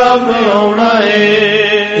 ਗੁਰਾਂ ਕੰਮ ਆਉਣਾ ਏ।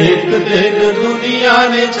 ਇੱਕ ਦਿਨ ਦੁਨੀਆ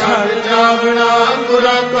ਨੇ ਛੱਡ ਜਾਵਣਾ,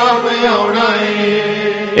 ਗੁਰਾਂ ਕੰਮ ਆਉਣਾ ਏ।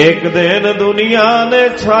 ਇੱਕ ਦਿਨ ਦੁਨੀਆ ਨੇ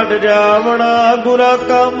ਛੱਡ ਜਾਵਣਾ, ਗੁਰਾਂ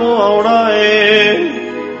ਕੰਮ ਆਉਣਾ ਏ।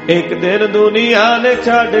 ਇੱਕ ਦਿਨ ਦੁਨੀਆ ਨੇ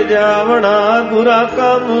ਛੱਡ ਜਾਵਣਾ, ਗੁਰਾਂ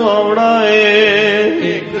ਕੰਮ ਆਉਣਾ ਏ।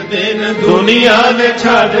 ਇੱਕ ਦਿਨ ਦੁਨੀਆ ਨੇ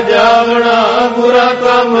ਛੱਡ ਜਾਵਣਾ, ਗੁਰਾਂ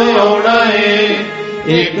ਕੰਮ ਆਉਣਾ ਏ।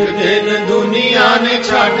 ਇੱਕ ਦਿਨ ਦੁਨੀਆ ਨੇ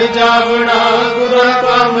ਛੱਡ ਜਾਵਣਾ, ਗੁਰਾਂ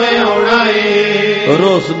ਕੰਮ ਆਉਣਾ ਏ।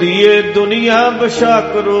 ਰੁੱਸਦੀ ਏ ਦੁਨੀਆ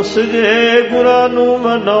ਬਸ਼ੱਕ ਰੁੱਸ ਜੇ, ਗੁਰਾਂ ਨੂੰ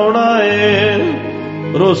ਮਨਾਉਣਾ ਏ।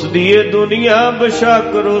 ਰੁੱਸਦੀ ਏ ਦੁਨੀਆ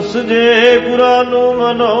ਬਸ਼ੱਕ ਰੁੱਸ ਜੇ, ਗੁਰਾਂ ਨੂੰ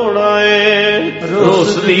ਮਨਾਉਣਾ ਏ।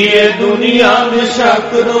 ਰੁੱਸਦੀ ਏ ਦੁਨੀਆ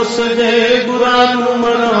ਬੇਸ਼ੱਕ ਰੁੱਸ ਜੇ, ਗੁਰਾਂ ਨੂੰ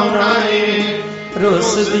ਮਨਾਉਣਾ ਏ।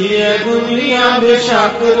 ਰੁੱਸਦੀ ਏ ਦੁਨੀਆ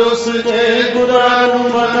ਬੇਸ਼ੱਕ ਰੁੱਸ ਜੇ, ਗੁਰਾਂ ਨੂੰ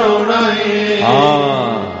ਮਨਾਉਣਾ ਏ।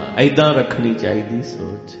 ਹਾਂ, ਏਦਾਂ ਰੱਖਣੀ ਚਾਹੀਦੀ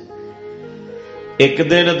ਸੋਚ। ਇੱਕ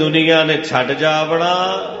ਦਿਨ ਦੁਨੀਆ ਨੇ ਛੱਡ ਜਾਵਣਾ,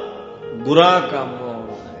 ਬੁਰਾ ਕੰਮ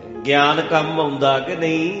ਆਉਣਾ ਏ। ਗਿਆਨ ਕੰਮ ਆਉਂਦਾ ਕਿ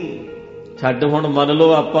ਨਹੀਂ? ਛੱਡ ਹੁਣ ਮੰਨ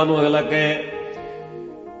ਲਓ ਆਪਾਂ ਨੂੰ ਅਗਲਾ ਕਹੇ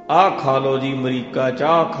ਆਹ ਖਾ ਲਓ ਜੀ ਅਮਰੀਕਾ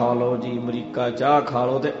ਚਾਹ ਖਾ ਲਓ ਜੀ ਅਮਰੀਕਾ ਚਾਹ ਖਾ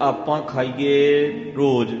ਲਓ, ਤੇ ਆਪਾਂ ਖਾਈਏ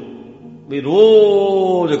ਰੋਜ਼, ਵੀ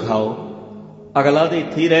ਰੋਜ਼ ਖਾਓ। ਅਗਲਾ ਤੇ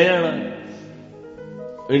ਇੱਥੇ ਹੀ ਰਹਿ ਜਾਣਾ,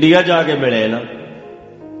 ਇੰਡੀਆ ਜਾ ਕੇ ਮਿਲੇ ਨਾ,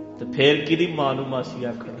 ਤੇ ਫੇਰ ਕਿਹਦੀ ਮਾਂ ਨੂੰ ਮਾਸੀ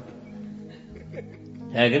ਆਖਣਾ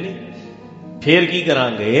ਹੈ ਕਿ ਨਹੀਂ? ਫੇਰ ਕੀ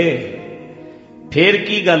ਕਰਾਂਗੇ? ਫੇਰ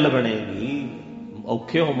ਕੀ ਗੱਲ ਬਣੇਗੀ?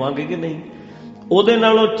 ਔਖੇ ਹੋਵਾਂਗੇ ਕਿ ਨਹੀਂ? ਉਹਦੇ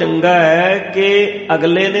ਨਾਲੋਂ ਚੰਗਾ ਹੈ ਕਿ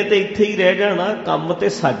ਅਗਲੇ ਨੇ ਤੇ ਇੱਥੇ ਹੀ ਰਹਿ ਜਾਣਾ, ਕੰਮ ਤੇ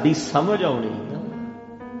ਸਾਡੀ ਸਮਝ ਆਉਣੀ ਨਾ,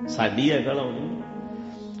 ਸਾਡੀ ਅਕਲ ਆਉਣੀ।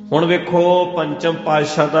 ਹੁਣ ਵੇਖੋ ਪੰਚਮ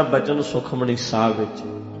ਪਾਤਸ਼ਾਹ ਦਾ ਬਚਨ ਸੁਖਮਨੀ ਸਾਹਿਬ ਵਿੱਚ,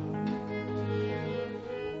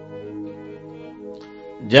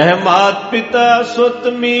 ਜੈ ਮਾਤ ਪਿਤਾ ਸੁਤ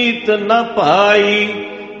ਮੀਤ ਨ ਭਾਈ,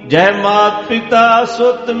 ਜੈ ਮਾਤ ਪਿਤਾ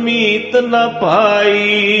ਸੁਤ ਮੀਤ ਨ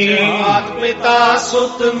ਭਾਈ। ਜੈ ਮਾਤ ਪਿਤਾ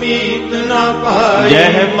ਸੁਤ ਮੀਤ ਨ ਭਾਈ,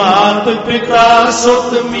 ਜੈ ਮਾਤ ਪਿਤਾ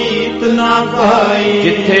ਸੁਤ ਮੀਤ ਨ ਭਾਈ।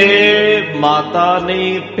 ਜਿੱਥੇ ਮਾਤਾ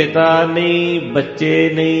ਨਹੀਂ, ਪਿਤਾ ਨਹੀਂ, ਬੱਚੇ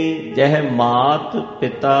ਨਹੀਂ, ਜੈ ਮਾਤ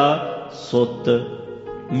ਪਿਤਾ ਸੁਤ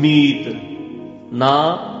ਮੀਤ ਨਾ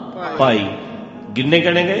ਭਾਈ। ਕਿੰਨੇ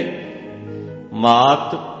ਕਹਿਣੇ ਗਏ?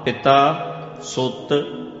 ਮਾਤ ਪਿਤਾ ਸੁਤ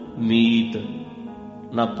ਮੀਤ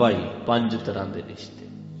ਨਾ ਭਾਈ। 5 ਤਰ੍ਹਾਂ ਦੇ ਰਿਸ਼ਤੇ।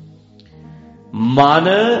 ਮਨ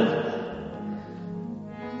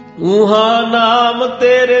ਊਹਾ ਨਾਮ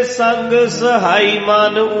ਤੇਰੇ ਸੰਗ ਸਹਾਈ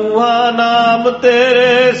ਮਨ, ਊਹਾ ਨਾਮ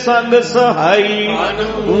ਤੇਰੇ ਸੰਗ ਸਹਾਈ ਮਨ,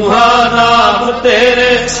 ਊਹਾ ਨਾਮ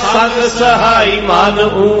ਤੇਰੇ ਸੰਗ ਸਹਾਈ ਮਨ,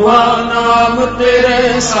 ਊਹਾ ਨਾਮ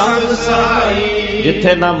ਤੇਰੇ ਸੰਗ ਸਹਾਈ।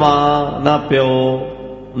 ਜਿੱਥੇ ਨਾ ਮਾਂ ਨਾ ਪਿਓ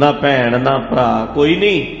ਨਾ ਭੈਣ ਨਾ ਭਰਾ ਕੋਈ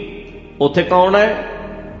ਨਹੀਂ, ਉੱਥੇ ਕੌਣ ਹੈ?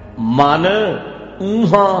 ਮਨ।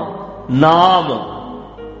 ਊਹਾ ਨਾਮ,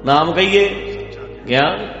 ਨਾਮ ਕਹੀਏ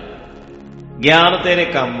ਗਿਆਨ, ਗਿਆਨ ਤੇਰੇ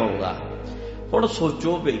ਕੰਮ ਆਊਗਾ। ਹੁਣ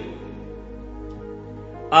ਸੋਚੋ ਬਈ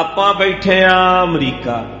ਆਪਾਂ ਬੈਠੇ ਆ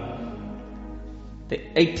ਅਮਰੀਕਾ ਤੇ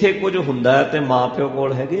ਇੱਥੇ ਕੁਝ ਹੁੰਦਾ ਤੇ ਮਾਂ ਪਿਓ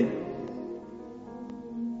ਕੋਲ ਹੈਗੇ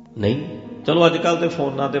ਨਹੀਂ। ਚਲੋ ਅੱਜ ਕੱਲ ਤੇ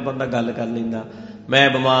ਫੋਨਾਂ ਤੇ ਬੰਦਾ ਗੱਲ ਕਰ ਲੈਂਦਾ, ਮੈਂ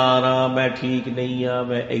ਬਿਮਾਰ ਆ, ਮੈਂ ਠੀਕ ਨਹੀਂ ਆ,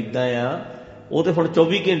 ਮੈਂ ਏਦਾਂ ਆ। ਉਹ ਤੇ ਹੁਣ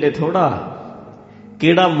 24 ਘੰਟੇ ਥੋੜਾ,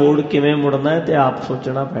 ਕਿਹੜਾ ਮੋੜ ਕਿਵੇਂ ਮੁੜਨਾ ਤੇ ਆਪ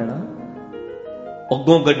ਸੋਚਣਾ ਪੈਣਾ।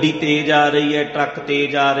 ਅੱਗੋਂ ਗੱਡੀ ਤੇਜ਼ ਆ ਰਹੀ ਹੈ, ਟਰੱਕ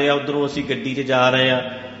ਤੇਜ਼ ਆ ਰਿਹਾ, ਉਧਰੋਂ ਅਸੀਂ ਗੱਡੀ 'ਚ ਜਾ ਰਹੇ ਹਾਂ।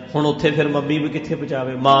 ਹੁਣ ਉੱਥੇ ਫਿਰ ਮੰਮੀ ਵੀ ਕਿੱਥੇ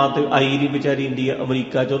ਪਹੁੰਚਾਵੇ? ਮਾਂ ਤੇ ਆਈ ਨਹੀਂ ਵਿਚਾਰੀ ਇੰਡੀਆ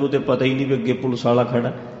ਅਮਰੀਕਾ 'ਚ, ਉਹਨੂੰ ਤੇ ਪਤਾ ਹੀ ਨਹੀਂ ਵੀ ਅੱਗੇ ਪੁਲਿਸ ਵਾਲਾ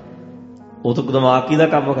ਖੜਾ। ਉਹ ਤਾਂ ਦਿਮਾਗ ਕਿਹਦਾ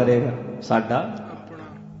ਕੰਮ ਕਰੇਗਾ? ਸਾਡਾ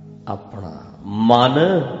ਆਪਣਾ ਮਨ,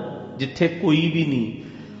 ਜਿੱਥੇ ਕੋਈ ਵੀ ਨਹੀਂ,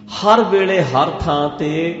 ਹਰ ਵੇਲੇ ਹਰ ਥਾਂ ਤੇ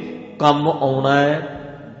ਕੰਮ ਆਉਣਾ ਹੈ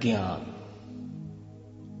ਗਿਆਨ।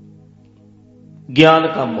 ਗਿਆਨ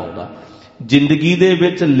ਕੰਮ ਆਉਂਦਾ। ਜ਼ਿੰਦਗੀ ਦੇ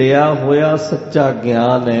ਵਿੱਚ ਲਿਆ ਹੋਇਆ ਸੱਚਾ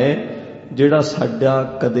ਗਿਆਨ ਹੈ ਜਿਹੜਾ ਸਾਡਾ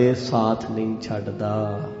ਕਦੇ ਸਾਥ ਨਹੀਂ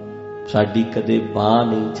ਛੱਡਦਾ, ਸਾਡੀ ਕਦੇ ਬਾਂਹ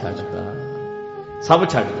ਨਹੀਂ ਛੱਡਦਾ, ਸਭ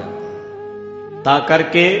ਛੱਡ ਜਾਂਦਾ। ਤਾਂ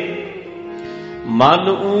ਕਰਕੇ ਮਨ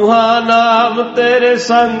ਊਹਾ ਨਾਮ ਤੇਰੇ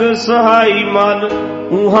ਸੰਗ ਸਹਾਈ ਮਨ,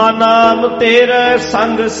 ਊਹਾ ਨਾਮ ਤੇਰੇ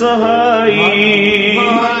ਸੰਗ ਸਹਾਈ,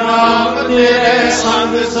 ਊਹਾ ਨਾਮ ਤੇਰੇ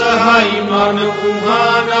ਸੰਗ ਸਹਾਈ ਮਨ,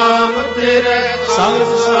 ਊਹਾ ਨਾਮ ਤੇਰੇ ਸੰਗ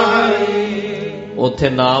ਸਹਾਈ। ਉੱਥੇ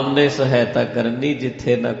ਨਾਮ ਨੇ ਸਹਾਇਤਾ ਕਰਨੀ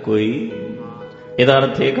ਜਿੱਥੇ ਨਾ ਕੋਈ। ਇਹਦਾ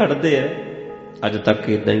ਅਰਥ ਇਹ ਕੱਢਦੇ ਆ, ਅੱਜ ਤੱਕ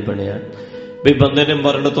ਇਦਾਂ ਹੀ ਬਣਿਆ ਵੀ ਬੰਦੇ ਨੇ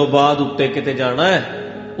ਮਰਨ ਤੋਂ ਬਾਅਦ ਉੱਤੇ ਕਿਤੇ ਜਾਣਾ ਹੈ,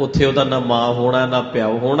 ਉੱਥੇ ਉਹਦਾ ਨਾ ਮਾਂ ਹੋਣਾ ਨਾ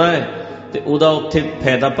ਪਿਓ ਹੋਣਾ ਹੈ, ਤੇ ਉਹਦਾ ਉੱਥੇ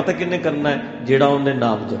ਫਾਇਦਾ ਪਤਾ ਕਿੰਨੇ ਕਰਨਾ ਹੈ? ਜਿਹੜਾ ਉਹਨੇ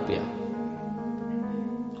ਨਾਮ ਜਪਿਆ,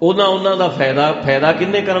 ਉਹਨਾਂ ਦਾ ਫਾਇਦਾ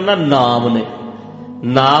ਕਿੰਨੇ ਕਰਨਾ? ਨਾਮ ਨੇ।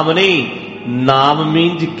 ਨਾਮ ਨਹੀਂ, ਨਾਮ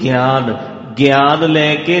ਮੀਨਜ਼ ਗਿਆਨ। ਗਿਆਨ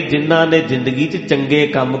ਲੈ ਕੇ ਜਿਨ੍ਹਾਂ ਨੇ ਜ਼ਿੰਦਗੀ 'ਚ ਚੰਗੇ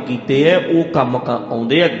ਕੰਮ ਕੀਤੇ ਹੈ ਉਹ ਕੰਮ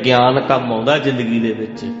ਆਉਂਦੇ ਆ, ਗਿਆਨ ਕੰਮ ਆਉਂਦਾ ਜ਼ਿੰਦਗੀ ਦੇ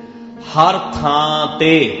ਵਿੱਚ ਹਰ ਥਾਂ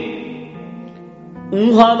ਤੇ।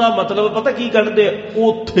 ਊਹਾਂ ਦਾ ਮਤਲਬ ਪਤਾ ਕੀ ਕੱਢਦੇ?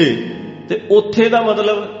 ਉੱਥੇ, ਤੇ ਉੱਥੇ ਦਾ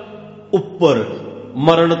ਮਤਲਬ ਉੱਪਰ,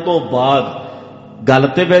 ਮਰਨ ਤੋਂ ਬਾਅਦ। ਗੱਲ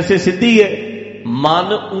ਤੇ ਵੈਸੇ ਸਿੱਧੀ ਹੈ,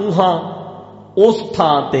 ਮਨ ਊਹਾਂ ਉਸ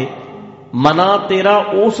ਥਾਂ ਤੇ, ਮਨਾ ਤੇਰਾ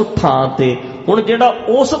ਉਸ ਥਾਂ ਤੇ। ਹੁਣ ਜਿਹੜਾ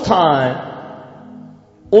ਉਸ ਥਾਂ ਹੈ,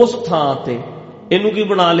 ਉਸ ਥਾਂ ਤੇ ਇਹਨੂੰ ਕੀ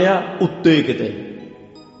ਬਣਾ ਲਿਆ? ਉੱਤੇ ਕਿਤੇ,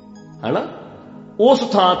 ਹੈਨਾ? ਉਸ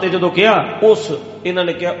ਥਾਂ ਤੇ ਜਦੋਂ ਕਿਹਾ ਉਸ, ਇਹਨਾਂ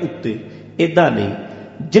ਨੇ ਕਿਹਾ ਉੱਤੇ। ਏਦਾਂ ਨਹੀਂ,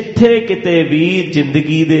 ਜਿੱਥੇ ਕਿਤੇ ਵੀ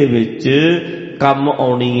ਜ਼ਿੰਦਗੀ ਦੇ ਵਿੱਚ ਕੰਮ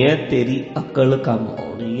ਆਉਣੀ ਹੈ, ਤੇਰੀ ਅਕਲ ਕੰਮ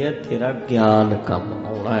ਆਉਣੀ ਹੈ, ਤੇਰਾ ਗਿਆਨ ਕੰਮ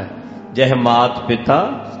ਆਉਣਾ ਹੈ। ਜਹ ਮਾਤ ਪਿਤਾ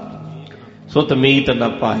ਸੁਤ ਮੀਤ ਨ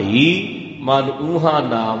ਭਾਈ, ਮਨ ਊਹਾ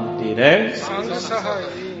ਨਾਮ ਤੇਰੇ ਸੰਗ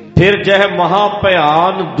ਸਹਾਈ। ਫਿਰ ਜਹ ਮਹਾ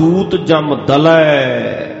ਭਿਆਨ ਦੂਤ ਜਮ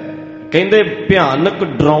ਦਲੈ, ਕਹਿੰਦੇ ਭਿਆਨਕ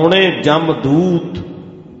ਡਰਾਉਣੇ ਜਮ ਦੂਤ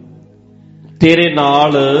ਤੇਰੇ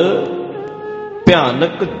ਨਾਲ,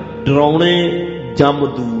 ਭਿਆਨਕ ਡਰਾਉਣੇ ਜਮ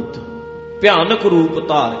ਦੂਤ ਭਿਆਨਕ ਰੂਪ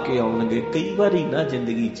ਧਾਰ ਕੇ ਆਉਣਗੇ। ਕਈ ਵਾਰੀ ਨਾ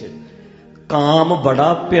ਜ਼ਿੰਦਗੀ 'ਚ ਕਾਮ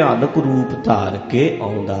ਬੜਾ ਭਿਆਨਕ ਰੂਪ ਧਾਰ ਕੇ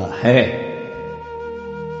ਆਉਂਦਾ ਹੈ,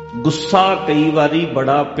 ਗੁੱਸਾ ਕਈ ਵਾਰੀ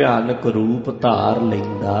ਬੜਾ ਭਿਆਨਕ ਰੂਪ ਧਾਰ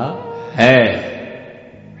ਲੈਂਦਾ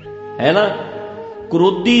ਹੈ ਨਾ?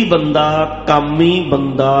 ਕ੍ਰੋਧੀ ਬੰਦਾ, ਕਾਮੀ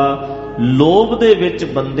ਬੰਦਾ, ਲੋਭ ਦੇ ਵਿੱਚ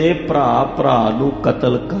ਬੰਦੇ ਭਰਾ ਨੂੰ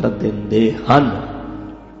ਕਤਲ ਕਰ ਦਿੰਦੇ ਹਨ।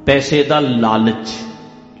 ਪੈਸੇ ਦਾ ਲਾਲਚ,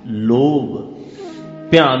 ਲੋਭ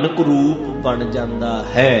ਭਿਆਨਕ ਰੂਪ ਬਣ ਜਾਂਦਾ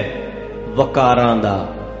ਹੈ ਵਕਾਰਾਂ ਦਾ।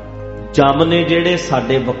 ਜਮ ਨੇ ਜਿਹੜੇ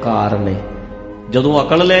ਸਾਡੇ ਵਕਾਰ ਨੇ, ਜਦੋਂ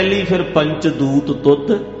ਅਕਲ ਲੈ ਲਈ ਫਿਰ ਪੰਚ ਦੂਤ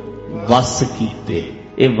ਤੁਧ ਵਸ ਕੀਤੇ,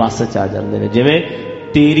 ਇਹ ਵਸ ਚ ਆ ਜਾਂਦੇ ਨੇ। ਜਿਵੇਂ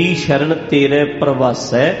ਤੇਰੀ ਸ਼ਰਨ ਤੇਰੇ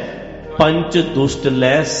ਪ੍ਰਵਸ ਹੈ, ਪੰਚ ਦੁਸ਼ਟ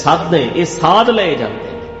ਲੈ ਸਾਧੇ, ਇਹ ਸਾਧ ਲਏ ਜਾਂਦੇ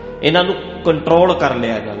ਨੇ, ਇਹਨਾਂ ਨੂੰ ਕੰਟਰੋਲ ਕਰ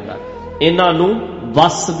ਲਿਆ ਜਾਂਦਾ, ਇਹਨਾਂ ਨੂੰ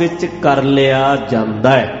ਵਸ ਵਿੱਚ ਕਰ ਲਿਆ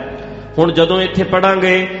ਜਾਂਦਾ ਹੈ। ਹੁਣ ਜਦੋਂ ਇੱਥੇ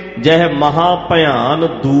ਪੜਾਂਗੇ ਜਹ ਮਹਾ ਭਿਆਨ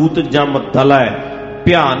ਦੂਤ ਜਮ ਦਲੈ,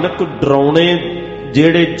 ਭਿਆਨਕ ਡਰਾਉਣੇ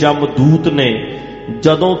ਜਿਹੜੇ ਜਮ ਦੂਤ ਨੇ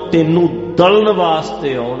ਜਦੋਂ ਤੈਨੂੰ ਦਲਣ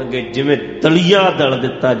ਵਾਸਤੇ ਆਉਣਗੇ, ਜਿਵੇਂ ਦਲੀਆ ਦਲ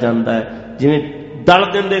ਦਿੱਤਾ ਜਾਂਦਾ ਹੈ, ਜਿਵੇਂ ਦਲ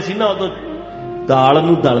ਦਿੰਦੇ ਸੀ ਨਾ ਉਦੋਂ ਦਾਲ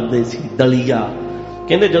ਨੂੰ ਦਲਦੇ ਸੀ, ਦਲੀਆ।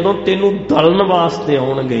 ਕਹਿੰਦੇ ਜਦੋਂ ਤੈਨੂੰ ਦਲਣ ਵਾਸਤੇ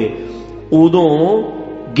ਆਉਣਗੇ ਉਦੋਂ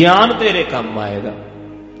ਗਿਆਨ ਤੇਰੇ ਕੰਮ ਆਏਗਾ।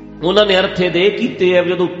 ਉਹਨਾਂ ਨੇ ਅਰਥ ਇਹਦੇ ਕੀਤੇ ਆ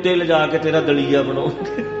ਜਦੋਂ ਉੱਤੇ ਲਿਜਾ ਕੇ ਤੇਰਾ ਦਲੀਆ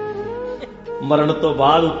ਬਣਾਉਣਗੇ, ਮਰਨ ਤੋਂ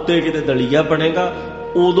ਬਾਅਦ ਉੱਤੇ ਕਿਤੇ ਦਲੀਆ ਬਣੇਗਾ,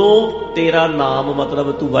 ਉਦੋਂ ਤੇਰਾ ਨਾਮ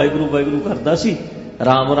ਮਤਲਬ ਤੂੰ ਵਾਹਿਗੁਰੂ ਵਾਹਿਗੁਰੂ ਕਰਦਾ ਸੀ,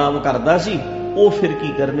 ਰਾਮ ਰਾਮ ਕਰਦਾ ਸੀ, ਉਹ ਫਿਰ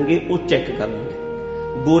ਕੀ ਕਰਨਗੇ, ਉਹ ਚੈੱਕ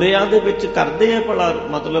ਕਰਨਗੇ। ਗੋਰਿਆਂ ਦੇ ਵਿੱਚ ਕਰਦੇ ਆ ਭਲਾ,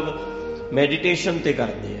 ਮਤਲਬ ਮੈਡੀਟੇਸ਼ਨ ਤੇ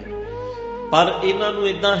ਕਰਦੇ ਆ, ਪਰ ਇਹਨਾਂ ਨੂੰ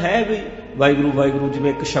ਇਦਾਂ ਹੈ ਵੀ ਵਾਹਿਗੁਰੂ ਵਾਹਿਗੁਰੂ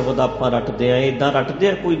ਜਿਵੇਂ ਇੱਕ ਸ਼ਬਦ ਆਪਾਂ ਰੱਟਦੇ ਆ, ਇਦਾਂ ਰੱਟਦੇ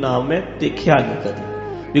ਆ। ਕੋਈ ਨਾਮ ਮੈਂ ਦੇਖਿਆ ਨਹੀਂ ਕਦੇ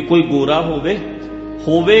ਵੀ ਕੋਈ ਗੋਰਾ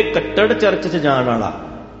ਹੋਵੇ ਕੱਟੜ ਚਰਚ 'ਚ ਜਾਣ ਵਾਲਾ,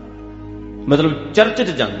 ਮਤਲਬ ਚਰਚ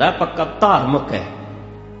 'ਚ ਜਾਂਦਾ ਪੱਕਾ, ਧਾਰਮਿਕ ਹੈ,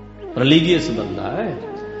 ਰਿਲੀਜੀਅਸ ਬੰਦਾ ਹੈ,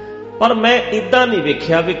 ਪਰ ਮੈਂ ਇਦਾਂ ਨਹੀਂ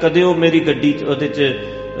ਵੇਖਿਆ ਵੀ ਕਦੇ ਉਹ ਮੇਰੀ ਗੱਡੀ 'ਚ ਉਹਦੇ 'ਚ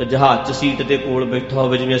ਜਹਾਜ਼ 'ਚ ਸੀਟ ਦੇ ਕੋਲ ਬੈਠਾ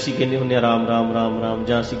ਹੋਵੇ, ਜਿਵੇਂ ਅਸੀਂ ਕਹਿੰਦੇ ਹੁੰਦੇ ਆ ਰਾਮ ਰਾਮ ਰਾਮ ਰਾਮ,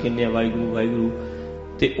 ਜਾਂ ਅਸੀਂ ਕਹਿੰਦੇ ਆ ਵਾਹਿਗੁਰੂ ਵਾਹਿਗੁਰੂ,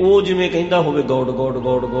 ਤੇ ਉਹ ਜਿਵੇਂ ਕਹਿੰਦਾ ਹੋਵੇ God God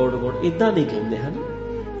God God God. ਇਦਾਂ ਨਹੀਂ ਕਹਿੰਦੇ ਹਨ,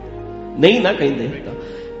 ਨਹੀਂ ਨਾ ਕਹਿੰਦੇ।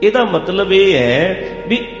 ਇਹਦਾ ਮਤਲਬ ਇਹ ਹੈ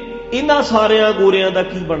ਵੀ ਇਹਨਾਂ ਸਾਰਿਆਂ ਗੋਰਿਆਂ ਦਾ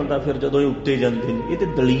ਕੀ ਬਣਦਾ ਫਿਰ ਜਦੋਂ ਇਹ ਉੱਤੇ ਜਾਂਦੇ ਨੇ? ਇਹ ਤੇ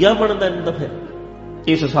ਦਲੀਆ ਬਣਦਾ ਇਹਨਾਂ ਦਾ ਫਿਰ,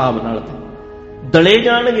 ਇਸ ਹਿਸਾਬ ਨਾਲ ਤੇ ਦਲੇ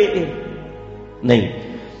ਜਾਣਗੇ ਇਹ। ਨਹੀਂ,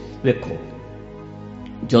 ਵੇਖੋ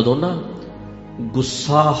ਜਦੋਂ ਨਾ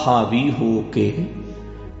ਗੁੱਸਾ ਹਾਵੀ ਹੋ ਕੇ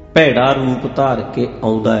ਭੈੜਾ ਰੂਪ ਧਾਰ ਕੇ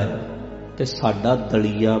ਆਉਂਦਾ ਹੈ ਤੇ ਸਾਡਾ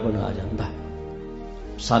ਦਲੀਆ ਬਣਾ ਜਾਂਦਾ,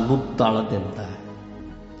 ਸਾਨੂੰ ਤਲ ਦਿੰਦਾ ਹੈ।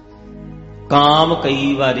 ਕਾਮ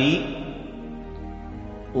ਕਈ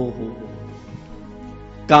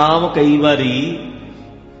ਵਾਰੀ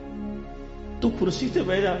ਤੂੰ ਕੁਰਸੀ ਤੇ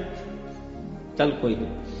ਬਹਿ ਜਾ, ਚੱਲ ਕੋਈ ਨਹੀਂ,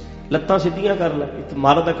 ਲੱਤਾਂ ਸਿੱਧੀਆਂ ਕਰ ਲੈ,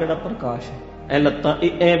 ਮਰ ਦਾ ਕਿਹੜਾ ਪ੍ਰਕਾਸ਼ ਹੈ, ਐ ਲੱਤਾਂ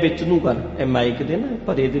ਇਹ ਵਿੱਚ ਨੂੰ ਕਰ, ਇਹ ਮਾਈਕ ਦੇ ਨਾ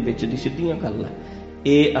ਭਰੇ ਦੇ ਵਿੱਚ ਦੀ ਸਿੱਧੀਆਂ ਕਰ ਲੈ,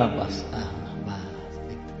 ਇਹ ਆ ਬਸ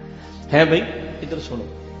ਹੈ ਬਈ। ਇੱਧਰ ਸੁਣੋ,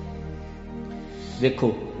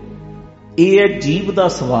 ਵੇਖੋ ਇਹ ਹੈ ਜੀਭ ਦਾ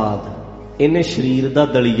ਸਵਾਦ, ਇਹਨੇ ਸਰੀਰ ਦਾ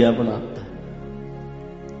ਦਲੀਆ ਬਣਾਤਾ।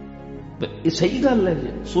 ਇਹ ਸਹੀ ਗੱਲ ਹੈ,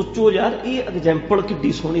 ਸੋਚੋ ਯਾਰ, ਇਹ ਐਗਜ਼ੈਂਪਲ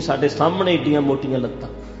ਕਿੱਡੀ ਸੋਹਣੀ ਸਾਡੇ ਸਾਹਮਣੇ, ਏਡੀਆਂ ਮੋਟੀਆਂ ਲੱਤਾਂ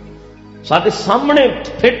ਸਾਡੇ ਸਾਹਮਣੇ,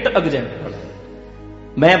 ਫਿੱਟ ਐਗਜ਼ੈਂਪਲ।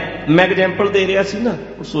 ਮੈਂ ਐਗਜ਼ੈਂਪਲ ਦੇ ਰਿਹਾ ਸੀ ਨਾ,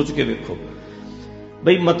 ਉਹ ਸੋਚ ਕੇ ਵੇਖੋ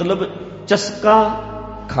ਬਈ, ਮਤਲਬ ਚਸਕਾ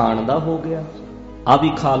ਖਾਣ ਦਾ ਹੋ ਗਿਆ, ਆ ਵੀ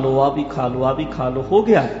ਖਾ ਲਓ, ਆ ਵੀ ਖਾ ਲਓ, ਆ ਵੀ ਖਾ ਲਓ, ਹੋ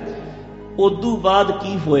ਗਿਆ। ਉਦੋਂ ਬਾਅਦ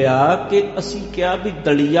ਕੀ ਹੋਇਆ ਕਿ ਅਸੀਂ ਕਿਹਾ ਵੀ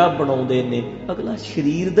ਦਲੀਆ ਬਣਾਉਂਦੇ ਨੇ, ਅਗਲਾ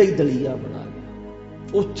ਸਰੀਰ ਦਾ ਹੀ ਦਲੀਆ ਬਣਾ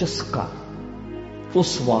ਲਿਆ। ਉਹ ਚਸਕਾ, ਉਹ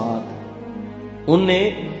ਸਵਾਦ, ਉਹਨੇ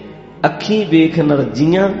ਅੱਖੀਂ ਵੇਖ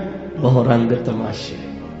ਨਰਜੀਆਂ ਬਹੁ ਰੰਗ ਤਮਾਸ਼ੇ,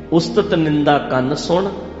 ਉਸਤਤ ਨਿੰਦਾ ਕੰਨ ਸੁਣ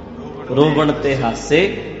ਰੋਵਣ ਤੇ ਹਾਸੇ,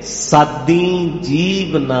 ਸਾਦੀ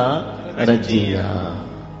ਜੀਵ ਨਾ ਰਜੀਆਂ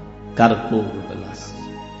ਕਰ ਭੋਗ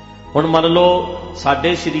ਬਲਾਸੀ। ਹੁਣ ਮੰਨ ਲਓ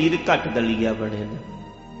ਸਾਡੇ ਸਰੀਰ ਘੱਟ ਦਲੀਆ ਬਣੇ ਨੇ,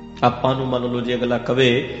 ਆਪਾਂ ਨੂੰ ਮੰਨ ਲਓ ਜੇ ਅਗਲਾ ਕਵੇ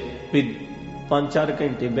ਵੀ 5-4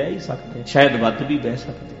 ਘੰਟੇ ਬਹਿ ਹੀ ਸਕਦੇ, ਸ਼ਾਇਦ ਵੱਧ ਵੀ ਬਹਿ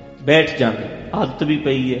ਸਕਦੇ, ਬੈਠ ਜਾਂਦੇ, ਆਦਤ ਵੀ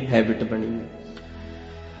ਪਈ ਹੈ, ਹੈਬਿਟ ਬਣੀ ਹੈ,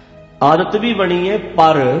 ਆਦਤ ਵੀ ਬਣੀ ਹੈ,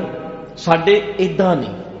 ਪਰ ਸਾਡੇ ਏਦਾਂ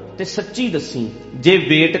ਨਹੀਂ। ਤੇ ਸੱਚੀ ਦੱਸੀ, ਜੇ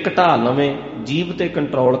ਵੇਟ ਘਟਾ ਲਵੇਂ, ਜੀਭ ਤੇ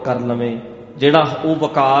ਕੰਟਰੋਲ ਕਰ ਲਵੇਂ, ਜਿਹੜਾ ਉਹ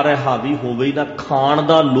ਵਕਾਰ ਹੈ ਹਾਵੀ ਹੋਵੇ ਹੀ ਨਾ, ਖਾਣ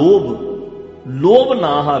ਦਾ ਲੋਭ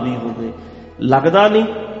ਨਾ ਹਾਵੀ ਹੋਵੇ, ਲੱਗਦਾ ਨਹੀਂ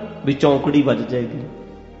ਵੀ ਚੌਂਕੜੀ ਵੱਜ ਜਾਏਗੀ,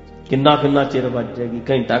 ਕਿੰਨਾ ਚਿਰ ਵੱਜ ਜਾਏਗੀ,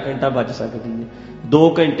 ਘੰਟਾ ਵੱਜ ਸਕਦੀ ਹੈ, 2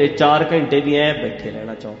 ਘੰਟੇ 4 ਘੰਟੇ ਵੀ ਐ ਬੈਠੇ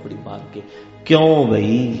ਰਹਿਣਾ ਚੌਂਕੜੀ ਮਾਰ ਕੇ, ਕਿਉਂ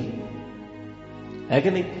ਬਈ, ਹੈ ਕਿ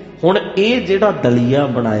ਨਹੀਂ? ਹੁਣ ਇਹ ਜਿਹੜਾ ਦਲੀਆ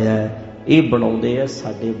ਬਣਾਇਆ ਹੈ, ਇਹ ਬਣਾਉਂਦੇ ਆ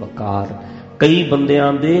ਸਾਡੇ ਵਕਾਰ। ਕਈ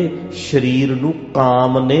ਬੰਦਿਆਂ ਦੇ ਸਰੀਰ ਨੂੰ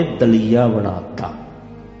ਕਾਮ ਨੇ ਦਲੀਆ ਬਣਾਤਾ।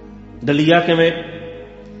 ਦਲੀਆ ਕਿਵੇਂ?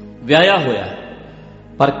 ਵਿਆਹਿਆ ਹੋਇਆ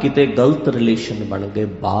ਪਰ ਕਿਤੇ ਗਲਤ ਰਿਲੇਸ਼ਨ ਬਣ ਗਏ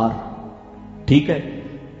ਬਾਹਰ, ਠੀਕ ਹੈ?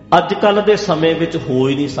 ਅੱਜ ਕੱਲ ਦੇ ਸਮੇਂ ਵਿੱਚ ਹੋ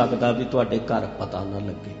ਹੀ ਨਹੀਂ ਸਕਦਾ ਵੀ ਤੁਹਾਡੇ ਘਰ ਪਤਾ ਨਾ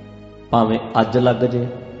ਲੱਗੇ, ਭਾਵੇਂ ਅੱਜ ਲੱਗ ਜਾਏ,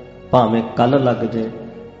 ਭਾਵੇਂ ਕੱਲ ਲੱਗ ਜਾਏ,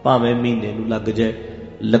 ਭਾਵੇਂ ਮਹੀਨੇ ਨੂੰ ਲੱਗ ਜਾਏ,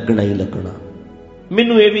 ਲੱਗਣਾ ਹੀ ਲੱਗਣਾ।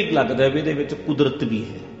 ਮੈਨੂੰ ਇਹ ਵੀ ਲੱਗਦਾ ਵੀ ਇਹਦੇ ਵਿੱਚ ਕੁਦਰਤ ਵੀ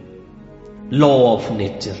ਹੈ, ਲਾਅ ਆਫ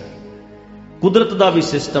ਨੇਚਰ, ਕੁਦਰਤ ਦਾ ਵੀ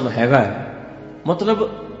ਸਿਸਟਮ ਹੈਗਾ ਹੈ। ਮਤਲਬ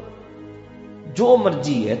ਜੋ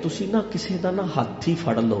ਮਰਜ਼ੀ ਹੈ, ਤੁਸੀਂ ਨਾ ਕਿਸੇ ਦਾ ਨਾ ਹੱਥ ਹੀ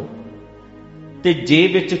ਫੜ ਲਓ ਤੇ ਜੇ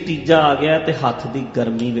ਵਿੱਚ ਤੀਜਾ ਆ ਗਿਆ ਤੇ ਹੱਥ ਦੀ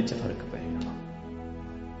ਗਰਮੀ ਵਿੱਚ ਫਰਕ ਪੈ ਜਾਣਾ,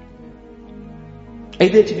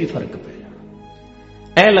 ਇਹਦੇ 'ਚ ਵੀ ਫਰਕ ਪੈ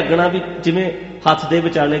ਜਾਣਾ। ਐ ਲੱਗਣਾ ਵੀ ਜਿਵੇਂ ਹੱਥ ਦੇ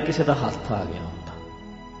ਵਿਚਾਲੇ ਕਿਸੇ ਦਾ ਹੱਥ ਆ ਗਿਆ ਹੁੰਦਾ,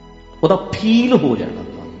 ਉਹਦਾ ਫੀਲ ਹੋ ਜਾਣਾ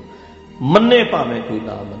ਤੁਹਾਨੂੰ, ਮੰਨੇ ਭਾਵੇਂ ਕੋਈ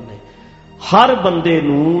ਨਾ ਮੰਨੇ। ਹਰ ਬੰਦੇ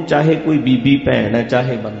ਨੂੰ, ਚਾਹੇ ਕੋਈ ਬੀਬੀ ਭੈਣ ਹੈ,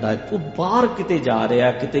 ਚਾਹੇ ਬੰਦਾ, ਉਹ ਬਾਹਰ ਕਿਤੇ ਜਾ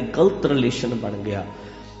ਰਿਹਾ, ਕਿਤੇ ਗਲਤ ਰਿਲੇਸ਼ਨ ਬਣ ਗਿਆ,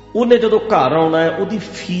 ਉਹਨੇ ਜਦੋਂ ਘਰ ਆਉਣਾ ਹੈ, ਉਹਦੀ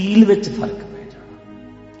ਫੀਲ ਵਿੱਚ ਫਰਕ ਪੈ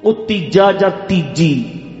ਜਾਣਾ। ਉਹ ਤੀਜਾ ਜਾਂ ਤੀਜੀ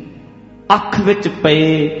ਅੱਖ ਵਿੱਚ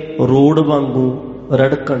ਪਏ ਰੋੜ ਵਾਂਗੂ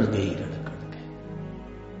ਰੜਕਣਗੇ ਹੀ ਰੜਕਣਗੇ।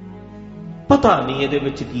 ਪਤਾ ਨਹੀਂ ਇਹਦੇ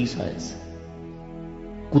ਵਿੱਚ ਕੀ ਸਾਇੰਸ ਹੈ,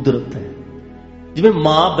 ਕੁਦਰਤ ਹੈ। ਜਿਵੇਂ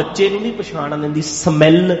ਮਾਂ ਬੱਚੇ ਨੂੰ ਨਹੀਂ ਪਛਾਣ ਲੈਂਦੀ,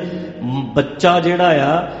 ਸਮੈਲ, ਬੱਚਾ ਜਿਹੜਾ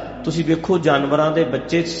ਆ, ਤੁਸੀਂ ਵੇਖੋ ਜਾਨਵਰਾਂ ਦੇ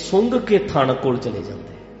ਬੱਚੇ ਸੁੰਘ ਕੇ ਥਣ ਕੋਲ ਚਲੇ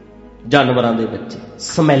ਜਾਂਦੇ, ਜਾਨਵਰਾਂ ਦੇ ਬੱਚੇ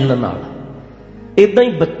ਸਮੈਲ ਨਾਲ। ਇਦਾਂ ਹੀ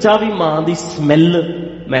ਬੱਚਾ ਵੀ ਮਾਂ ਦੀ ਸਮੈਲ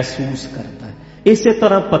ਮਹਿਸੂਸ ਕਰਦਾ ਹੈ। ਇਸੇ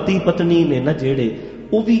ਤਰ੍ਹਾਂ ਪਤੀ ਪਤਨੀ ਨੇ ਨਾ ਜਿਹੜੇ,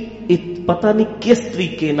 ਉਹ ਵੀ ਪਤਾ ਨਹੀਂ ਕਿਸ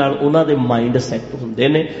ਤਰੀਕੇ ਨਾਲ ਉਹਨਾਂ ਦੇ ਮਾਈਂਡ ਸੈੱਟ ਹੁੰਦੇ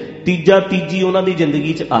ਨੇ। ਤੀਜੀ ਉਹਨਾਂ ਦੀ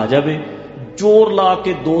ਜ਼ਿੰਦਗੀ 'ਚ ਆ ਜਾਵੇ, ਜ਼ੋਰ ਲਾ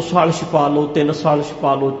ਕੇ 2 ਸਾਲ ਛੁਪਾ ਲਓ, 3 ਸਾਲ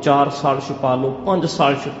ਛੁਪਾ ਲਓ, 4 ਸਾਲ ਛੁਪਾ ਲਓ, 5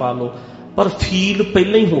 ਸਾਲ ਛੁਪਾ ਲਓ, ਪਰ ਫੀਲ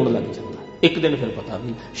ਪਹਿਲਾਂ ਹੀ ਹੋਣ ਲੱਗ ਜਾਂਦਾ। ਇੱਕ ਦਿਨ ਫਿਰ ਪਤਾ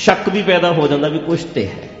ਨਹੀਂ, ਸ਼ੱਕ ਵੀ ਪੈਦਾ ਹੋ ਜਾਂਦਾ ਵੀ ਕੁਛ ਤੇ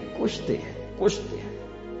ਹੈ,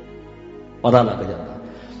 ਪਤਾ ਲੱਗ ਜਾਂਦਾ।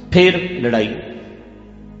 ਫਿਰ ਲੜਾਈ,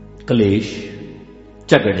 ਕਲੇਸ਼,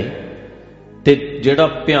 ਝਗੜੇ, ਤੇ ਜਿਹੜਾ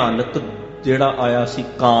ਭਿਆਨਕ ਜਿਹੜਾ ਆਇਆ ਸੀ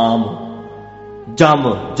ਕਾਮ,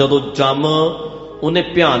 ਜਮ, ਜਦੋਂ ਜਮ ਉਹਨੇ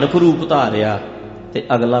ਭਿਆਨਕ ਰੂਪ ਧਾਰਿਆ ਤੇ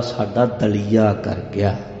ਅਗਲਾ ਸਾਡਾ ਦਲੀਆ ਕਰ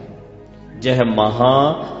ਗਿਆ। ਜਹ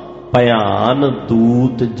ਮਹਾ ਭਿਆਨ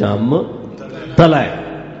ਦੂਤ ਜਮ ਦਲੈ,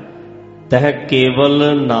 ਤਹ ਕੇਵਲ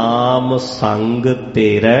ਨਾਮ ਸੰਗ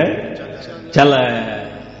ਤੇਰੇ ਚਲੈ।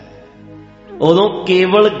 ਉਦੋਂ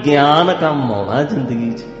ਕੇਵਲ ਗਿਆਨ ਕੰਮ ਆਉਣਾ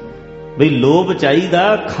ਜ਼ਿੰਦਗੀ 'ਚ, ਬਈ ਲੋਭ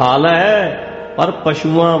ਚਾਹੀਦਾ ਖਾ ਲੈ, ਪਰ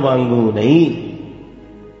ਪਸ਼ੂਆਂ ਵਾਂਗੂ ਨਹੀਂ।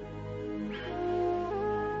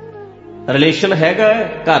 ਰਿਲੇਸ਼ਨ ਹੈਗਾ,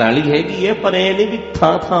 ਘਰ ਵਾਲੀ ਹੈਗੀ ਹੈ, ਪਰ ਇਹ ਨਹੀਂ ਵੀ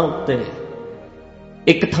ਥਾਂ ਉੱਤੇ,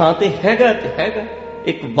 ਇੱਕ ਥਾਂ ਤੇ ਹੈਗਾ ਤੇ ਹੈਗਾ,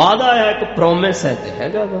 ਇੱਕ ਵਾਅਦਾ ਹੈ, ਇੱਕ ਪ੍ਰੋਮਿਸ ਹੈ ਤੇ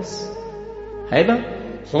ਹੈਗਾ, ਬਸ ਹੈ ਨਾ।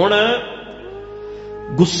 ਹੁਣ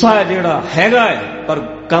ਗੁੱਸਾ ਹੈ ਜਿਹੜਾ ਹੈਗਾ ਹੈ, ਪਰ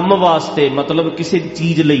ਕੰਮ ਵਾਸਤੇ, ਮਤਲਬ ਕਿਸੇ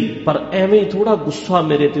ਚੀਜ਼ ਲਈ, ਪਰ ਐਵੇਂ ਥੋੜਾ ਗੁੱਸਾ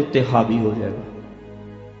ਮੇਰੇ ਤੇ ਉੱਤੇ ਹਾਵੀ ਹੋ ਜਾਏਗਾ,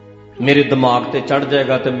 ਮੇਰੇ ਦਿਮਾਗ ਤੇ ਚੜ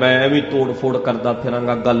ਜਾਏਗਾ ਤੇ ਮੈਂ ਐਵੇਂ ਤੋੜ ਫੋੜ ਕਰਦਾ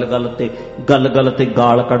ਫਿਰਾਂਗਾ, ਗੱਲ ਤੇ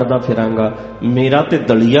ਗਾਲ ਕੱਢਦਾ ਫਿਰਾਂਗਾ, ਮੇਰਾ ਤੇ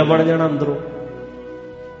ਦਲੀਆ ਬਣ ਜਾਣਾ ਅੰਦਰੋਂ,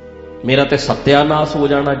 ਮੇਰਾ ਤੇ ਸਤਿਆਨਾਸ਼ ਹੋ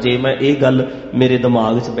ਜਾਣਾ। ਜੇ ਮੈਂ ਇਹ ਗੱਲ ਮੇਰੇ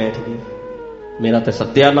ਦਿਮਾਗ 'ਚ ਬੈਠ ਗਈ, ਮੇਰਾ ਤੇ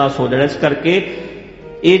ਸਤਿਆਨਾਸ਼ ਹੋ ਜਾਣਾ। ਇਸ ਕਰਕੇ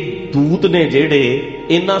ਇਹ ਦੂਤ ਨੇ ਜਿਹੜੇ,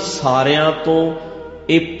 ਇਹਨਾਂ ਸਾਰਿਆਂ ਤੋਂ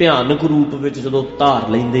ਇਹ ਭਿਆਨਕ ਰੂਪ ਵਿੱਚ ਜਦੋਂ ਧਾਰ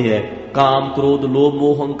ਲੈਂਦੇ ਹੈ, ਕਾਮ, ਕ੍ਰੋਧ, ਲੋਭ,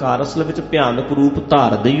 ਮੋਹ, ਹੰਕਾਰ, ਅਸਲ ਵਿੱਚ ਭਿਆਨਕ ਰੂਪ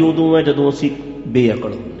ਧਾਰਦੇ ਹੀ ਉਦੋਂ ਹੈ ਜਦੋਂ ਅਸੀਂ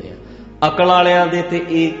ਬੇਅਕਲ ਹੁੰਦੇ ਹਾਂ। ਅਕਲ ਵਾਲਿਆਂ ਦੇ ਤੇ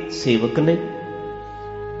ਇਹ ਸੇਵਕ ਨੇ।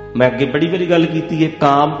 ਮੈਂ ਅੱਗੇ ਬੜੀ ਵਾਰੀ ਗੱਲ ਕੀਤੀ ਹੈ,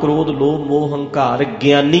 ਕਾਮ, ਕ੍ਰੋਧ, ਲੋਭ, ਮੋਹ, ਹੰਕਾਰ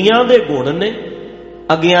ਗਿਆਨੀਆਂ ਦੇ ਗੁਣ ਨੇ,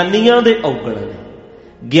 ਅਗਿਆਨੀਆਂ ਦੇ ਔਗਣ ਨੇ।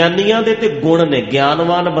 ਗਿਆਨੀਆਂ ਦੇ ਤੇ ਗੁਣ ਨੇ,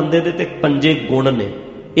 ਗਿਆਨਵਾਨ ਬੰਦੇ ਦੇ ਤੇ 5 ਗੁਣ ਨੇ,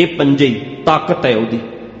 ਇਹ 5 ਹੀ ਤਾਕਤ ਹੈ ਉਹਦੀ,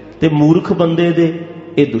 ਤੇ ਮੂਰਖ ਬੰਦੇ ਦੇ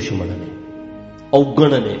ਇਹ ਦੁਸ਼ਮਣ ਨੇ,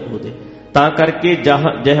 ਔਗਣ ਨੇ ਉਹਦੇ। ਤਾਂ ਕਰਕੇ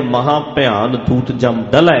ਜਹ ਮਹਾ ਭਿਆਨ ਦੂਤ ਜਮ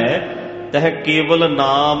ਡਲੈ, ਤਹ ਕੇਵਲ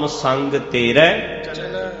ਨਾਮ ਸੰਗ ਤੇਰੇ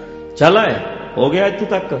ਚਲੈ। ਹੋ ਗਿਆ ਇੱਥੇ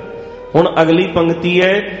ਤੱਕ। ਹੁਣ ਅਗਲੀ ਪੰਕਤੀ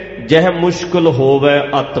ਹੈ, ਜਹ ਮੁਸ਼ਕਿਲ ਹੋਵੇ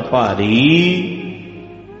ਅਤ ਭਾਰੀ,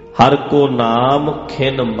 ਹਰ ਕੋ ਨਾਮ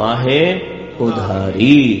ਖਿਨ ਮਾਹੇ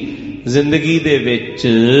ਉਧਾਰੀ। ਜ਼ਿੰਦਗੀ ਦੇ ਵਿੱਚ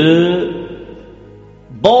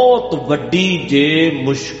ਬਹੁਤ ਵੱਡੀ ਜੇ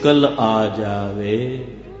ਮੁਸ਼ਕਿਲ ਆ ਜਾਵੇ,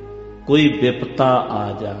 ਕੋਈ ਵਿਪਤਾ ਆ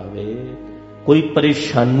ਜਾਵੇ, ਕੋਈ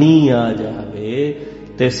ਪਰੇਸ਼ਾਨੀ ਆ ਜਾਵੇ,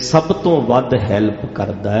 ਤੇ ਸਭ ਤੋਂ ਵੱਧ ਹੈਲਪ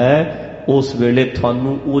ਕਰਦਾ ਹੈ ਉਸ ਵੇਲੇ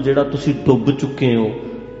ਤੁਹਾਨੂੰ, ਉਹ ਜਿਹੜਾ ਤੁਸੀਂ ਡੁੱਬ ਚੁੱਕੇ ਹੋ,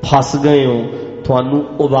 ਫਸ ਗਏ ਹੋ, ਤੁਹਾਨੂੰ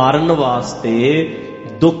ਉਬਾਰਨ ਵਾਸਤੇ,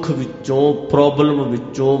 ਦੁੱਖ ਵਿੱਚੋਂ, ਪ੍ਰੋਬਲਮ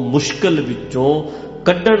ਵਿੱਚੋਂ, ਮੁਸ਼ਕਿਲ ਵਿੱਚੋਂ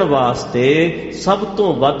ਕੱਢਣ ਵਾਸਤੇ ਸਭ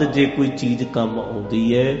ਤੋਂ ਵੱਧ ਜੇ ਕੋਈ ਚੀਜ਼ ਕੰਮ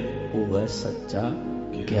ਆਉਂਦੀ ਹੈ, ਉਹ ਹੈ ਸੱਚਾ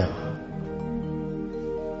ਗਿਆਨ।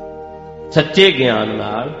 ਸੱਚੇ ਗਿਆਨ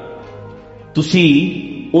ਨਾਲ ਤੁਸੀਂ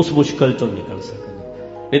ਉਸ ਮੁਸ਼ਕਿਲ ਚੋਂ ਨਿਕਲ ਸਕਦੇ,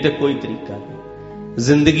 ਨਹੀਂ ਤੇ ਕੋਈ ਤਰੀਕਾ ਨਹੀਂ।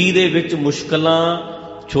 ਜ਼ਿੰਦਗੀ ਦੇ ਵਿੱਚ ਮੁਸ਼ਕਿਲਾਂ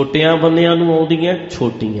ਛੋਟਿਆਂ ਬੰਦਿਆਂ ਨੂੰ ਆਉਂਦੀਆਂ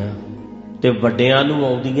ਛੋਟੀਆਂ, ਤੇ ਵੱਡਿਆਂ ਨੂੰ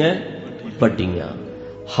ਆਉਂਦੀਆਂ ਵੱਡੀਆਂ।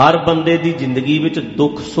 ਹਰ ਬੰਦੇ ਦੀ ਜ਼ਿੰਦਗੀ ਵਿੱਚ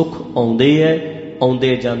ਦੁੱਖ ਸੁੱਖ ਆਉਂਦੇ ਹੈ,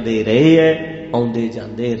 ਆਉਂਦੇ ਜਾਂਦੇ ਰਹੇ ਹੈ, ਆਉਂਦੇ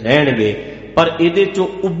ਜਾਂਦੇ ਰਹਿਣਗੇ, ਪਰ ਇਹਦੇ ਚੋਂ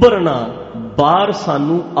ਉੱਭਰਨਾ, ਬਾਹਰ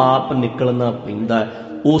ਸਾਨੂੰ ਆਪ ਨਿਕਲਣਾ ਪੈਂਦਾ,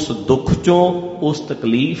 ਉਸ ਦੁੱਖ ਚੋਂ, ਉਸ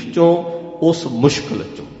ਤਕਲੀਫ ਚੋਂ, ਉਸ ਮੁਸ਼ਕਿਲ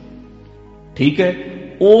ਚੋਂ। ਠੀਕ ਹੈ।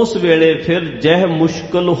 ਉਸ ਵੇਲੇ ਫਿਰ ਜਹ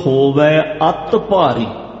ਮੁਸ਼ਕਿਲ ਹੋਵੇ ਅਤ ਭਾਰੀ,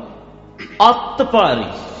 ਅਤ ਭਾਰੀ,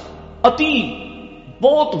 ਅਤੀ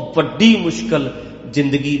ਬਹੁਤ ਵੱਡੀ ਮੁਸ਼ਕਿਲ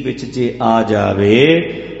ਜ਼ਿੰਦਗੀ ਵਿੱਚ ਜੇ ਆ ਜਾਵੇ,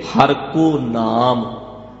 ਹਰ ਕੋ ਨਾਮ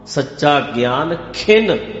ਸੱਚਾ ਗਿਆਨ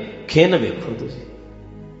ਖਿਨ, ਖਿਨ ਵੇਖੋ ਤੁਸੀਂ,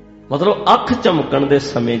 ਮਤਲਬ ਅੱਖ ਚਮਕਣ ਦੇ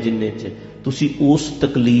ਸਮੇਂ ਜਿੰਨੇ ਚ ਤੁਸੀਂ ਉਸ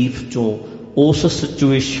ਤਕਲੀਫ ਚੋਂ, ਉਸ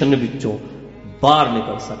ਸਿਚੁਏਸ਼ਨ ਵਿੱਚੋਂ ਬਾਹਰ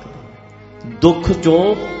ਨਿਕਲ ਸਕਦੇ, ਦੁੱਖ ਚੋਂ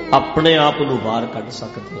ਆਪਣੇ ਆਪ ਨੂੰ ਬਾਹਰ ਕੱਢ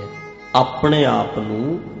ਸਕਦੇ ਆ, ਆਪਣੇ ਆਪ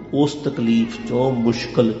ਨੂੰ ਉਸ ਤਕਲੀਫ ਚੋਂ,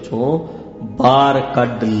 ਮੁਸ਼ਕਿਲ ਚੋਂ ਬਾਹਰ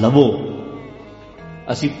ਕੱਢ ਲਵੋ।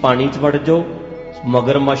 ਅਸੀਂ ਪਾਣੀ 'ਚ ਵੜ ਜਾਓ,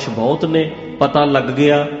 ਮਗਰਮੱਛ ਬਹੁਤ ਨੇ, ਪਤਾ ਲੱਗ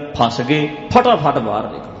ਗਿਆ, ਫਸ ਗਏ, ਫਟਾਫਟ ਬਾਹਰ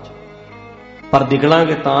ਨਿਕਲ ਜਾਓ। ਪਰ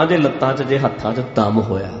ਨਿਕਲਾਂਗੇ ਤਾਂ ਜੇ ਲੱਤਾਂ 'ਚ, ਜੇ ਹੱਥਾਂ 'ਚ ਦਮ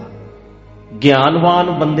ਹੋਇਆ।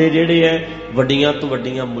 ਗਿਆਨਵਾਨ ਬੰਦੇ ਜਿਹੜੇ ਹੈ, ਵੱਡੀਆਂ ਤੋਂ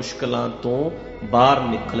ਵੱਡੀਆਂ ਮੁਸ਼ਕਿਲਾਂ ਤੋਂ ਬਾਹਰ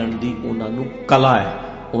ਨਿਕਲਣ ਦੀ ਉਹਨਾਂ ਨੂੰ ਕਲਾ ਹੈ,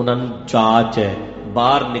 ਉਹਨਾਂ ਨੂੰ ਜਾਚ ਹੈ,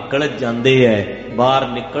 ਬਾਹਰ ਨਿਕਲ ਜਾਂਦੇ ਹੈ, ਬਾਹਰ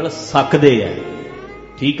ਨਿਕਲ ਸਕਦੇ ਹੈ।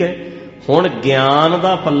 ਠੀਕ ਹੈ। ਹੁਣ ਗਿਆਨ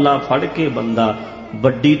ਦਾ ਪੱਲਾ ਫੜ ਕੇ ਬੰਦਾ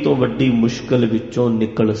ਵੱਡੀ ਤੋਂ ਵੱਡੀ ਮੁਸ਼ਕਿਲ ਵਿੱਚੋਂ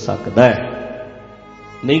ਨਿਕਲ ਸਕਦਾ ਹੈ,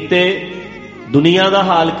 ਨਹੀਂ ਤੇ ਦੁਨੀਆ ਦਾ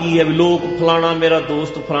ਹਾਲ ਕੀ ਹੈ ਵੀ ਲੋਕ ਫਲਾਣਾ ਮੇਰਾ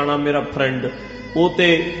ਦੋਸਤ, ਫਲਾਣਾ ਮੇਰਾ ਫਰੈਂਡ, ਉਹ ਤੇ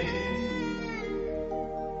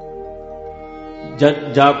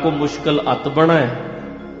ਜਾ ਕੋ ਮੁਸ਼ਕਲ ਅਤ ਬਣਾ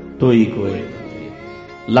ਤੋਈ ਕੋਏ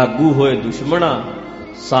ਲਾਗੂ ਹੋਏ ਦੁਸ਼ਮਣਾ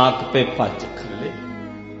ਸਾਕ ਪੇ ਭੱਜ ਖੱਲੇ।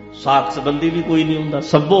 ਸਾਕ ਸੰਬੰਧੀ ਵੀ ਕੋਈ ਨਹੀਂ ਹੁੰਦਾ।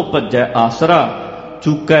 ਸਭੋ ਭੱਜੈ ਆਸਰਾ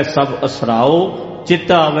ਚੁੱਕੈ ਸਭ ਅਸਰਾਓ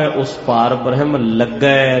ਚਿਤ ਆਵੇ ਉਸ ਪਾਰ ਬ੍ਰਹਮ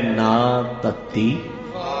ਲੱਗੈ ਨਾ ਤਤੀ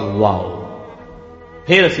ਵਾਓ।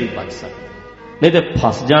 ਫਿਰ ਅਸੀਂ ਬਚ ਸਕਦੇ, ਨਹੀਂ ਤੇ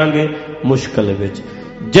ਫਸ ਜਾਾਂਗੇ ਮੁਸ਼ਕਲ ਵਿੱਚ।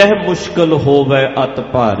 ਜਹ ਮੁਸ਼ਕਲ ਹੋਵੇ ਅਤ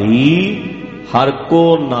ਭਾਰੀ ਹਰ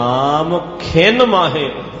ਕੋ ਨਾਮ ਖਿਨ ਮਾਹੇ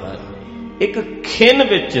ਉਧਾਰੀ। ਇੱਕ ਖਿਨ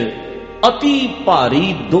ਵਿੱਚ ਅਤੀ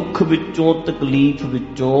ਭਾਰੀ ਦੁੱਖ ਵਿੱਚੋਂ, ਤਕਲੀਫ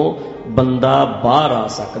ਵਿੱਚੋਂ ਬੰਦਾ ਬਾਹਰ ਆ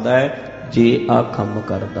ਸਕਦਾ ਹੈ ਜੇ ਆ ਕੰਮ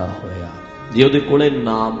ਕਰਦਾ ਹੋਇਆ, ਜੇ ਉਹਦੇ ਕੋਲੇ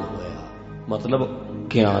ਨਾਮ ਹੋਇਆ, ਮਤਲਬ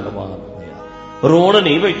ਗਿਆਨਵਾਨ ਹੋਇਆ। ਰੋਣ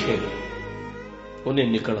ਨਹੀਂ ਬੈਠੇ, ਉਹਨੇ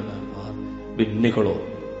ਨਿਕਲਣਾ ਬਾਹਰ ਵੀ ਨਿਕਲੋ,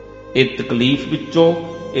 ਇਹ ਤਕਲੀਫ ਵਿੱਚੋਂ,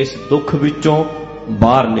 ਇਸ ਦੁੱਖ ਵਿੱਚੋਂ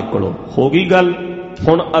ਬਾਹਰ ਨਿਕਲੋ। ਹੋ ਗਈ ਗੱਲ।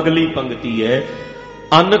 ਹੁਣ ਅਗਲੀ ਪੰਕਤੀ ਹੈ,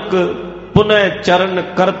 ਅਨਕ ਪੁਨੈ ਚਰਨ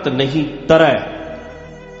ਕਰਤ ਨਹੀਂ ਤਰੈ।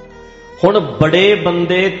 ਹੁਣ ਬੜੇ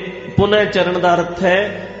ਬੰਦੇ, ਪੁਨੈ ਚਰਨ ਦਾ ਅਰਥ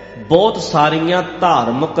ਹੈ ਬਹੁਤ ਸਾਰੀਆਂ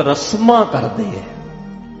ਧਾਰਮਿਕ ਰਸਮਾਂ ਕਰਦੇ ਹੈ,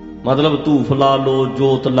 ਮਤਲਬ ਧੂਫ ਲਾ ਲਓ,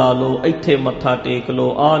 ਜੋਤ ਲਾ ਲਓ, ਇੱਥੇ ਮੱਥਾ ਟੇਕ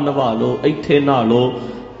ਲਓ, ਆਹ ਨਵਾ ਲਓ, ਇੱਥੇ ਨਹਾ ਲਓ,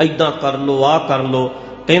 ਏਦਾਂ ਕਰ ਲਓ, ਆਹ ਕਰ ਲਓ।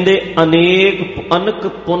 ਕਹਿੰਦੇ ਅਨਕ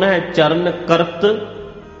ਪੁਨੈ ਚਰਨ ਕਰਤ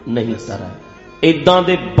ਨਹੀਂ ਤਰੈ। ਏਦਾਂ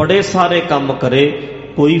ਦੇ ਬੜੇ ਸਾਰੇ ਕੰਮ ਕਰੇ,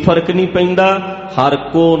 ਕੋਈ ਫਰਕ ਨਹੀਂ ਪੈਂਦਾ। ਹਰ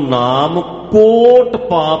ਕੋ ਨਾਮ ਕੋਟ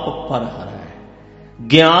ਪਾਪ ਪਰ ਹਰੈ।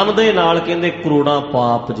 ਗਿਆਨ ਦੇ ਨਾਲ ਕਹਿੰਦੇ ਕਰੋੜਾਂ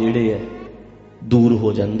ਪਾਪ ਜਿਹੜੇ ਹੈ ਦੂਰ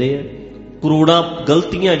ਹੋ ਜਾਂਦੇ ਹੈ, ਕਰੋੜਾਂ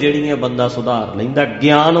ਗਲਤੀਆਂ ਜਿਹੜੀਆਂ ਬੰਦਾ ਸੁਧਾਰ ਲੈਂਦਾ।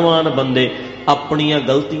 ਗਿਆਨਵਾਨ ਬੰਦੇ ਆਪਣੀਆਂ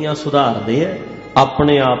ਗਲਤੀਆਂ ਸੁਧਾਰਦੇ ਹੈ,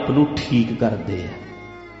 ਆਪਣੇ ਆਪ ਨੂੰ ਠੀਕ ਕਰਦੇ ਹੈ,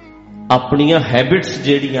 ਆਪਣੀਆਂ ਹੈਬਿਟਸ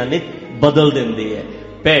ਜਿਹੜੀਆਂ ਨੇ ਬਦਲ ਦਿੰਦੇ ਹੈ,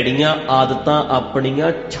 ਭੈੜੀਆਂ ਆਦਤਾਂ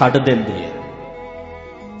ਆਪਣੀਆਂ ਛੱਡ ਦਿੰਦੇ ਹੈ।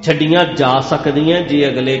 ਛੱਡੀਆਂ ਜਾ ਸਕਦੀਆਂ ਜੇ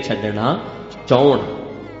ਅਗਲੇ ਛੱਡਣਾ ਚਾਹਣ,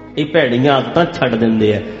 ਇਹ ਭੈੜੀਆਂ ਆਦਤਾਂ ਛੱਡ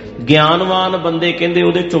ਦਿੰਦੇ ਹੈ। ਗਿਆਨਵਾਨ ਬੰਦੇ ਕਹਿੰਦੇ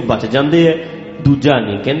ਉਹਦੇ ਚੋਂ ਬਚ ਜਾਂਦੇ ਹੈ, ਦੂਜਾ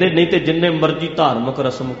ਨਹੀਂ। ਕਹਿੰਦੇ ਨਹੀਂ ਤੇ ਜਿੰਨੇ ਮਰਜ਼ੀ ਧਾਰਮਿਕ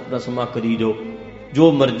ਰਸਮਾਂ ਕਰੀ ਜਾਓ,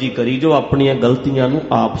 ਜੋ ਮਰਜ਼ੀ ਕਰੀ ਜਾਓ, ਆਪਣੀਆਂ ਗਲਤੀਆਂ ਨੂੰ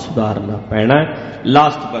ਆਪ ਸੁਧਾਰਨਾ ਪੈਣਾ।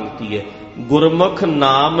 ਲਾਸਟ ਪੰਕਤੀ ਹੈ, ਗੁਰਮੁਖ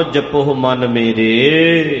ਨਾਮ ਜਪੋ ਮਨ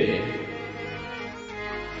ਮੇਰੇ।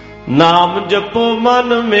 ਨਾਮ ਜਪੋ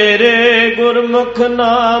ਮਨ ਮੇਰੇ ਗੁਰਮੁਖ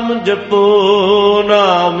ਨਾਮ ਜਪੋ।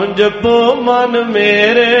 ਨਾਮ ਜਪੋ ਮਨ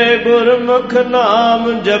ਮੇਰੇ ਗੁਰਮੁਖ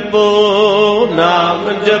ਨਾਮ ਜਪੋ। ਨਾਮ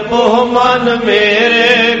ਜਪੋ ਮਨ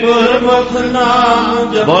ਮੇਰੇ ਗੁਰਮੁਖ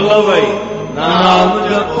ਨਾਮ ਜਪੋ। ਬੋਲੋ ਭਾਈ, ਨਾਮ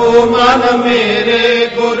ਜਪੋ ਮਨ ਮੇਰੇ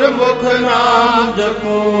ਗੁਰਮੁਖ ਨਾਮ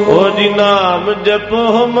ਜਪੋ। ਓ ਜੀ ਨਾਮ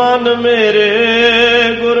ਜਪੋ ਮਨ ਮੇਰੇ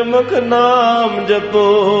ਗੁਰਮੁਖ ਨਾਮ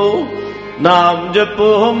ਜਪੋ। ਨਾਮ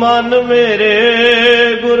ਜਪੋ ਮਨ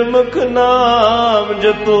ਮੇਰੇ ਗੁਰਮੁਖ ਨਾਮ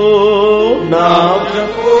ਜਪੋ। ਨਾਮ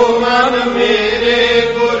ਜਪੋ ਮਨ ਮੇਰੇ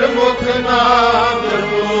ਗੁਰਮੁਖ ਨਾਮ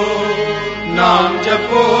ਜਪੋ। ਨਾਮ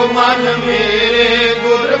ਜਪੋ ਮਨ ਮੇਰੇ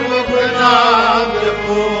ਗੁਰਮੁਖ ਨਾਮ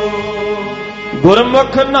ਜਪੋ।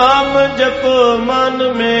 ਗੁਰਮੁਖ ਨਾਮ ਜਪੋ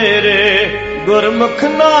ਮਨ ਮੇਰੇ ਗੁਰਮੁਖ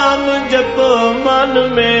ਨਾਮ ਜਪੋ ਮਨ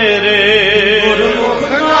ਮੇਰੇ।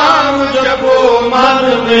 ਗੁਰਮੁਖ ਨਾਮ ਜਪੋ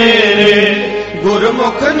ਮਨ ਮੇਰੇ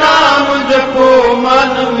ਗੁਰਮੁਖ ਨਾਮ ਜਪੋ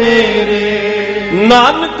ਮਨ ਮੇਰੇ।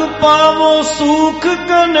 ਨਾਨਕ ਪਾਵੋ ਸੁਖ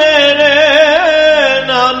ਕਨੇਰੇ।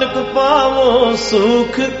 ਨਾਨਕ ਪਾਵੋ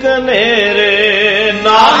ਸੁਖ ਕਨੇਰੇ।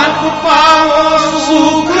 ਨਾਨਕ ਪਾਵੋ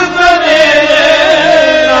ਸੁਖ ਕਨੇਰੇ।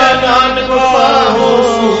 ਨਾਨਕ ਪਾਵੋ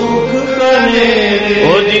ਸੁਖ ਕਨੇਰੇ।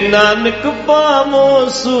 ਓ ਜੀ ਨਾਨਕ ਪਾਵੋ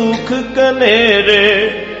ਸੁਖ ਕਨੇਰੇ।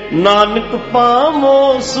 ਨਾਨਕ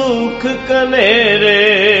ਪਾਵੋ ਸੁਖ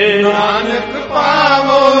ਕਨੇਰੇ। ਨਾਨਕ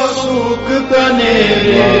ਪਾਵੋ ਸੁਖ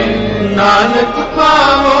ਕਨੇਰੇ। ਨਾਨਕ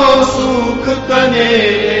ਪਾਵੋ ਸੁਖ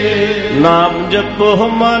ਕਨੇਰੇ। ਨਾਮ ਜਪੋ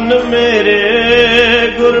ਮਨ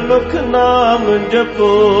ਮੇਰੇ ਗੁਰਮੁਖ ਨਾਮ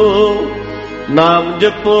ਜਪੋ। ਨਾਮ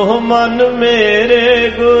ਜਪੋ ਮਨ ਮੇਰੇ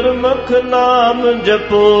ਗੁਰਮੁਖ ਨਾਮ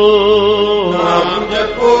ਜਪੋ। ਨਾਮ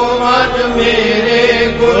ਜਪੋ ਮਨ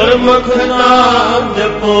ਮੇਰੇ ਗੁਰਮੁਖ ਨਾਮ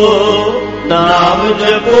ਜਪੋ। ਨਾਮ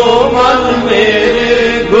ਜਪੋ ਮਨ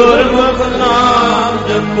ਮੇਰੇ ਗੁਰਮੁਖ ਨਾਮ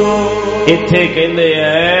ਜਪੋ। ਇੱਥੇ ਕਹਿੰਦੇ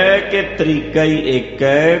ਐ ਕਿ ਤਰੀਕਾ ਹੀ ਇੱਕ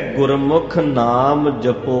ਹੈ, ਗੁਰਮੁਖ ਨਾਮ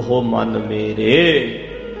ਜਪੋ ਮਨ ਮੇਰੇ।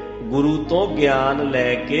 ਗੁਰੂ ਤੋਂ ਗਿਆਨ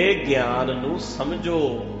ਲੈ ਕੇ ਗਿਆਨ ਨੂੰ ਸਮਝੋ,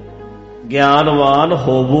 ਗਿਆਨਵਾਨ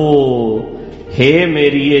ਹੋਵੋ। ਹੇ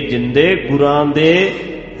ਮੇਰੀਏ ਜਿੰਦੇ ਗੁਰਾਂ ਦੇ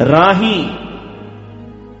ਰਾਹੀਂ,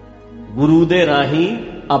 ਗੁਰੂ ਦੇ ਰਾਹੀਂ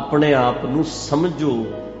ਆਪਣੇ ਆਪ ਨੂੰ ਸਮਝੋ,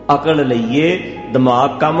 ਅਕਲ ਲਈਏ,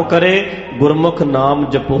 ਦਿਮਾਗ ਕੰਮ ਕਰੇ। ਗੁਰਮੁਖ ਨਾਮ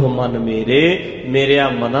ਜਪੋ ਮਨ ਮੇਰੇ। ਮੇਰਿਆ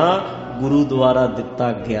ਮਨਾ ਗੁਰੂ ਦੁਆਰਾ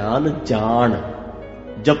ਦਿੱਤਾ ਗਿਆਨ ਜਾਣ।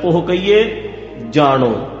 ਜਪੋ ਕਹੀਏ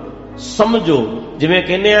ਜਾਣੋ, ਸਮਝੋ। ਜਿਵੇਂ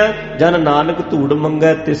ਕਹਿੰਦੇ ਆ, ਜਨ ਨਾਨਕ ਧੂੜ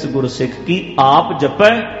ਮੰਗੈ ਤਿਸ ਗੁਰ ਸਿੱਖ ਕੀ, ਆਪ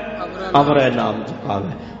ਜਪੈ ਅਵਰੈ ਨਾਮ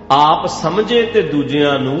ਜਪਾਵੈ। ਆਪ ਸਮਝੇ ਤੇ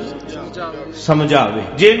ਦੂਜਿਆਂ ਨੂੰ ਸਮਝਾਵੇ।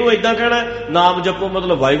 ਜੇ ਇਹਨੂੰ ਏਦਾਂ ਕਹਿਣਾ ਨਾਮ ਜਪੋ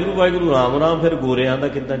ਮਤਲਬ ਵਾਹਿਗੁਰੂ ਵਾਹਿਗੁਰੂ ਰਾਮ ਰਾਮ, ਫਿਰ ਗੋਰਿਆਂ ਦਾ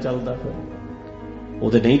ਕਿੱਦਾਂ ਚੱਲਦਾ? ਫਿਰ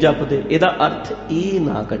ਉਹ ਤੇ ਨਹੀਂ ਜਪਦੇ। ਇਹਦਾ ਅਰਥ ਇਹ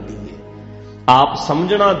ਨਾ ਕੱਢੀਏ। ਆਪ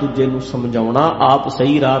ਸਮਝਣਾ, ਦੂਜੇ ਨੂੰ ਸਮਝਾਉਣਾ, ਆਪ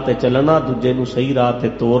ਸਹੀ ਰਾਹ ਤੇ ਚੱਲਣਾ, ਦੂਜੇ ਨੂੰ ਸਹੀ ਰਾਹ ਤੇ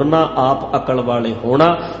ਤੋਰਨਾ, ਆਪ ਅਕਲ ਵਾਲੇ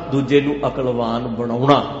ਹੋਣਾ, ਦੂਜੇ ਨੂੰ ਅਕਲਵਾਨ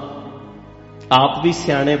ਬਣਾਉਣਾ, ਆਪ ਵੀ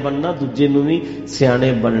ਸਿਆਣੇ ਬਣਨਾ, ਦੂਜੇ ਨੂੰ ਵੀ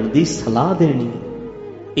ਸਿਆਣੇ ਬਣਨ ਦੀ ਸਲਾਹ ਦੇਣੀ।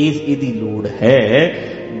 ਇਹਦੀ ਲੋੜ ਹੈ।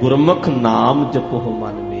 ਗੁਰਮੁਖ ਨਾਮ ਜਪੋ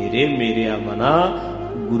ਮਨ ਮੇਰੇ, ਮੇਰਿਆ ਮਨਾ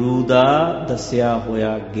ਗੁਰੂ ਦਾ ਦੱਸਿਆ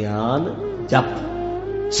ਹੋਇਆ ਗਿਆਨ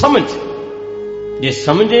ਜਪ। ਸਮਝ, ਜੇ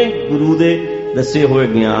ਸਮਝੇ ਗੁਰੂ ਦੇ ਦੱਸੇ ਹੋਏ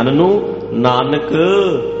ਗਿਆਨ ਨੂੰ, ਨਾਨਕ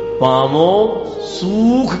ਪਾਵੋ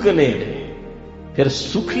ਸੂਖ ਕਨੇਰੇ, ਫਿਰ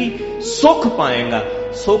ਸੁਖੀ ਸੁਖ ਪਾਏਗਾ।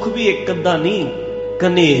 ਸੁਖ ਵੀ ਇੱਕ ਅੱਧਾ ਨਹੀਂ,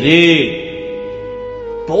 ਕਨੇਰੇ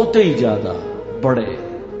ਬਹੁਤੇ ਹੀ ਜ਼ਿਆਦਾ ਬੜੇ।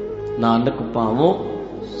 ਨਾਨਕ ਪਾਵੋ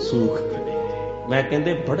ਸੁਖ ਕਨੇਰੇ। ਮੈਂ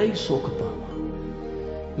ਕਹਿੰਦੇ ਬੜਾ ਹੀ ਸੁਖ ਪਾਵਾਂ,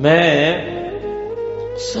 ਮੈਂ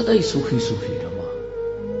ਸਦਾ ਹੀ ਸੁਖੀ ਸੁਖੀ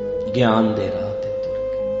ਰਵਾਂ ਗਿਆਨ ਦੇ ਰਾਹ ਤੇ ਤੁਰ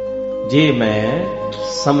ਕੇ, ਜੇ ਮੈਂ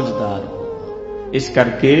ਸਮਝਦਾਰ ਹੋਵਾਂ। ਇਸ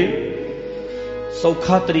ਕਰਕੇ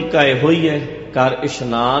ਸੌਖਾ ਤਰੀਕਾ ਇਹੋ ਹੀ ਹੈ, ਕਰ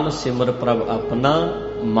ਇਸ਼ਨਾਨ ਸਿਮਰ ਪ੍ਰਭ ਆਪਣਾ,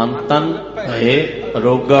 ਮਨ ਤਨ ਭਏ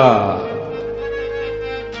ਅਰੋਗਾ।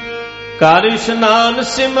 ਕਰ ਇਸ਼ਨਾਨ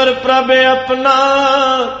ਸਿਮਰ ਪ੍ਰਭ ਆਪਣਾ।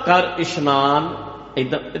 ਕਰ ਇਸ਼ਨਾਨ,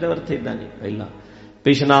 ਇਹਦਾ ਅਰਥ ਏਦਾਂ ਨਹੀਂ, ਪਹਿਲਾਂ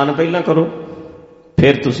ਇਸ਼ਨਾਨ ਪਹਿਲਾਂ ਕਰੋ,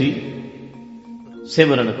 ਫਿਰ ਤੁਸੀਂ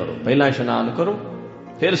ਸਿਮਰਨ ਕਰੋ। ਪਹਿਲਾਂ ਇਸ਼ਨਾਨ ਕਰੋ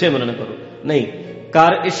ਫਿਰ ਸਿਮਰਨ ਕਰੋ, ਨਹੀਂ।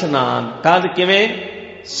 ਕਰ ਇਸ਼ਨਾਨ, ਕਦ ਕਿਵੇਂ?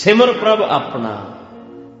 ਸਿਮਰ ਪ੍ਰਭ ਆਪਣਾ।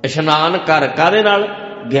 ਇਸ਼ਨਾਨ ਕਰ ਕਾਹਦੇ ਨਾਲ?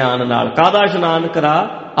 ਗਿਆਨ ਨਾਲ। ਕਾਹਦਾ ਇਸ਼ਨਾਨ ਕਰਾ?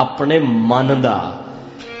 ਆਪਣੇ ਮਨ ਦਾ।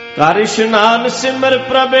 ਕਰ ਇਸ਼ਨਾਨ ਸਿਮਰ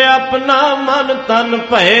ਪ੍ਰਭ ਆਪਣਾ, ਮਨ ਤਨ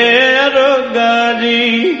ਭਏ ਅਰੋਗਾ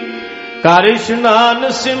ਜੀ। ਕਰ ਇਸ਼ਨਾਨ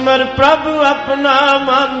ਸਿਮਰ ਪ੍ਰਭ ਆਪਣਾ,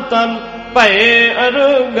 ਮਨ ਤਨ ਭਏ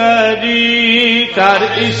ਅਰੋਗਾ ਜੀ। ਕਰ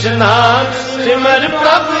ਇਸ਼ਨਾਨ ਸਿਮਰ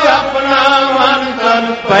ਪ੍ਰਭ ਆਪਣਾ, ਮਨ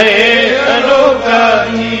ਤਨ ਭਏ ਅਰੋਗਾ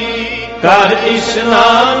ਜੀ। ਕਰ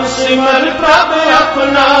ਇਸ਼ਨਾਨ ਸਿਮਰ ਪ੍ਰਭ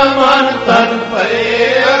ਆਪਣਾ, ਮਨ ਤਨ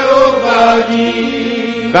ਭਏ ਅਰੋਗਾ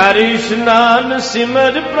ਜੀ। ਕਰ ਇਸ਼ਨਾਨ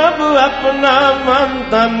ਸਿਮਰ ਪ੍ਰਭ ਆਪਣਾ, ਮਨ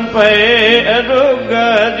ਤਨ ਭਏ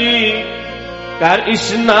ਅਰੋਗਾ ਜੀ। ਕਰ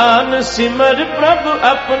ਇਸ਼ਨਾਨ ਸਿਮਰ ਪ੍ਰਭ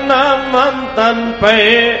ਆਪਣਾ, ਮਨ ਤਨ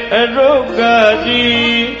ਭਏ ਅਰੋਗਾ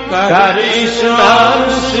ਜੀ। ਕਰ ਇਸ਼ਨਾਨ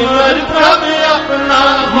ਸਿਮਰ ਪ੍ਰਭ ਆਪਣਾ,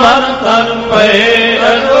 ਮਨ ਤਨ ਭਏ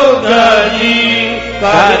ਅਰੋਗਾ ਜੀ।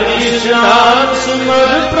 ਕਰ ਇਸ਼ਨਾਨ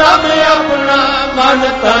ਸਿਮਰ ਪ੍ਰਭ ਆਪਣਾ, ਮਨ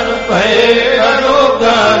ਤਨ ਭਏ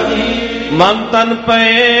ਅਰੋਗਾ ਜੀ। ਮਨ ਤਨ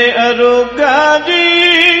ਭਏ ਅਰੋਗਾ ਜੀ।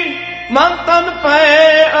 ਮਨ ਤਨ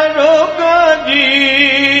ਭਏ ਅਰੋਗਾ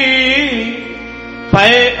ਜੀ।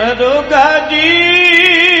 ਭਏ ਅਰੋਗਾ ਜੀ।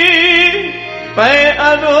 ਭਏ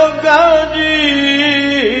ਅਰੋਗਾ ਜੀ।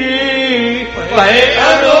 ਭਏ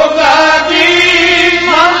ਅਰੋਗਾ ਜੀ।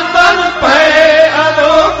 ਮਨ ਤਨ ਭਏ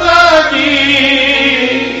ਅਰੋਗਾ ਜੀ।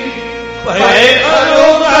 ਭਏ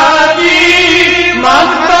ਅਰੋਗਾ ਜੀ। ਮਨ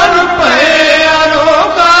ਤਨ ਭਏ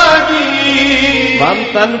ਅਰੋਗਾ ਜੀ। ਮਨ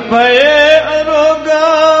ਤਨ ਭਏ ਅਰੋਗਾ।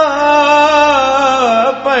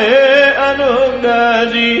 ਭਏ ਅਰੋਗਾ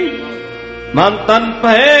ਜੀ। ਮਨ ਤਨ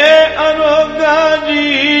ਭਏ ਅਰੋਗਾ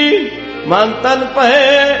ਜੀ। ਮਨ ਤਨ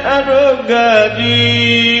ਭਏ ਅਰੋਗਾ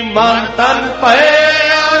ਜੀ। ਮਨ ਤਨ ਭਏ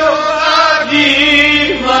ਅਰੋਗਾ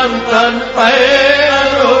ਜੀ। ਮਨ ਤਨ ਭਏ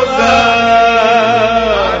ਅਰੋਗਾ।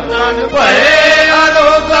 ਤਨ ਭਏ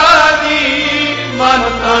ਅਰੋਗਾ ਜੀ। ਮਨ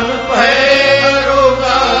ਤਨ ਭਏ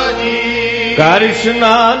ਅਰੋਗਾ ਜੀ। ਕਰ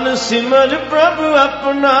ਇਸ਼ਨਾਨ ਸਿਮਰ ਪ੍ਰਭ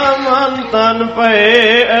ਆਪਣਾ, ਮਨ ਤਨ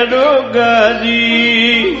ਭਏ ਅਰੋਗਾ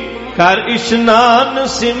ਜੀ। ਕਰ ਇਸ਼ਨਾਨ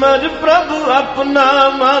ਸਿਮਰ ਪ੍ਰਭ ਆਪਣਾ,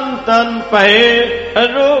 ਮਨ ਤਨ ਭਏ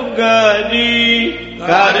ਅਰੋਗਾ ਜੀ।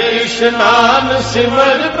 ਕਰ ਇਸ਼ਨਾਨ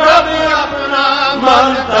ਸਿਮਰ ਪ੍ਰਭ ਆਪਣਾ,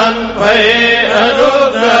 ਮਨ ਤਨ ਭਏ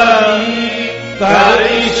ਅਰੋਗਾ ਜੀ। ਕਰ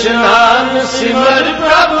ਇਸ਼ਨਾਨ ਸਿਮਰ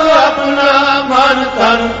ਪ੍ਰਭ ਆਪਣਾ, ਮਨ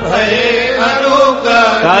ਤਨ ਭਏ ਅਰੋਗਾ।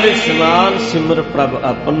 ਕਰ ਇਸ਼ਨਾਨ ਸਿਮਰ ਪ੍ਰਭ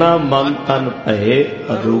ਆਪਣਾ, ਮਨ ਤਨ ਭਏ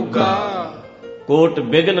ਅਰੋਗਾ। ਕੋਟ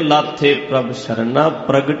ਬਿਗਨ ਲਾਥੇ ਪ੍ਰਭ ਸ਼ਰਨਾ,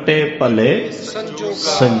 ਪ੍ਰਗਟੇ ਭਲੇ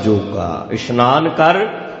ਸੰਜੋਗਾ। ਇਸ਼ਨਾਨ ਕਰ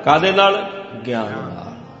ਕਾਹਦੇ ਨਾਲ? ਗਿਆਨ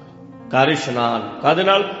ਨਾਲ। ਕਰ ਇਸ਼ਨਾਨ ਕਾਹਦੇ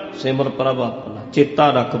ਨਾਲ? ਸਿਮਰ ਪ੍ਰਭ ਆਪਣਾ। ਚੇਤਾ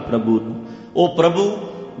ਰੱਖ ਪ੍ਰਭੂ ਨੂੰ, ਉਹ ਪ੍ਰਭੂ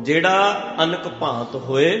ਜਿਹੜਾ ਅਨਕ ਭਾਂਤ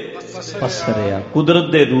ਹੋਏ ਪਸਰਿਆ, ਕੁਦਰਤ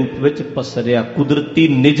ਦੇ ਰੂਪ ਵਿੱਚ ਪਸਰਿਆ, ਕੁਦਰਤੀ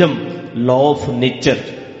ਨਿਯਮ, ਲਾਅ ਆਫ ਨੇਚਰ,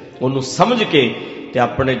 ਉਹਨੂੰ ਸਮਝ ਕੇ ਤੇ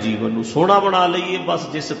ਆਪਣੇ ਜੀਵਨ ਨੂੰ ਸੋਹਣਾ ਬਣਾ ਲਈਏ। ਬਸ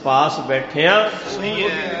ਜਿਸ ਪਾਸ ਬੈਠਿਆ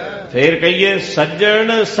ਫੇਰ ਕਹੀਏ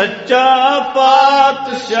ਸੱਜਣ ਸੱਚਾ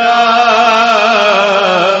ਪਾਤਸ਼ਾਹ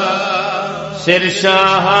ਸਿਰ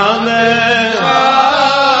ਸ਼ਾਹਾਂ ਮੈਂ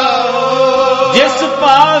ਜਿਸ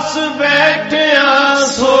ਪਾਸ ਬੈਠਿਆ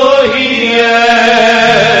ਸੋਈ ਹੈ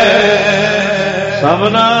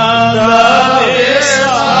ਸਭਨਾ ਦਾ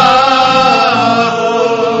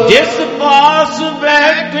ਜਿਸ ਪਾਸ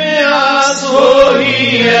ਬੈਠਿਆ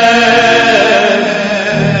ਸੋਈ ਹੈ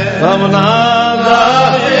ਸਭਨਾ ਦਾ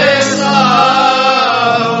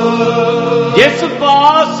ਜਿਸ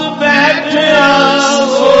ਪਾਸ ਬੈਠਿਆ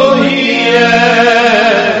ਸੋਈ ਹੈ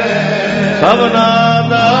ਸਭਨਾ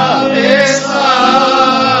ਦਾ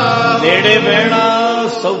ਨੇੜੇ ਬਹਿਣਾ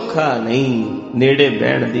ਸੌਖਾ ਨਹੀਂ, ਨੇੜੇ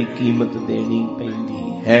ਬਹਿਣ ਦੀ ਕੀਮਤ ਦੇਣੀ ਪੈਂਦੀ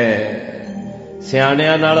ਹੈ।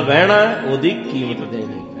 ਸਿਆਣਿਆਂ ਨਾਲ ਬਹਿਣਾ ਉਹਦੀ ਕੀਮਤ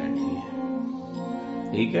ਦੇਣੀ ਪੈਣੀ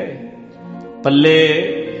ਹੈ। ਠੀਕ ਹੈ। ਪੱਲੇ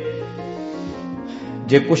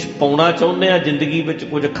ਜੇ ਕੁਛ ਪਾਉਣਾ ਚਾਹੁੰਦੇ ਆ ਜ਼ਿੰਦਗੀ ਵਿੱਚ,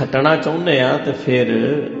 ਕੁਝ ਖੱਟਣਾ ਚਾਹੁੰਦੇ ਆ ਤੇ ਫਿਰ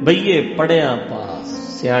ਬਈਏ ਪੜ੍ਹਿਆ ਪਾਸ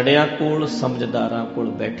ਸਿਆਣਿਆਂ ਕੋਲ ਸਮਝਦਾਰਾਂ ਕੋਲ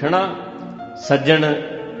ਬੈਠਣਾ, ਸੱਜਣ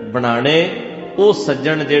ਬਣਾਣੇ ਉਹ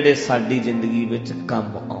ਸੱਜਣ ਜਿਹੜੇ ਸਾਡੀ ਜ਼ਿੰਦਗੀ ਵਿੱਚ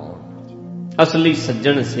ਕੰਮ ਆਉਣ। ਅਸਲੀ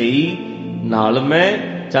ਸੱਜਣ ਸਹੀ ਨਾਲ ਮੈਂ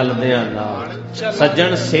ਚੱਲਦਿਆਂ ਨਾਲ,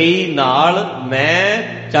 ਸੱਜਣ ਸਹੀ ਨਾਲ ਮੈਂ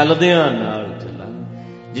ਚੱਲਦਿਆਂ ਨਾਲ ਚੱਲਾਂ।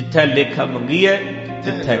 ਜਿੱਥੇ ਲੇਖਾ ਮੰਗੀ ਹੈ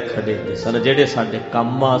ਜਿੱਥੇ ਖੜੇ ਸਨ, ਜਿਹੜੇ ਸਾਡੇ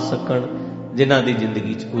ਕੰਮ ਆ ਸਕਣ, ਜਿਨ੍ਹਾਂ ਦੀ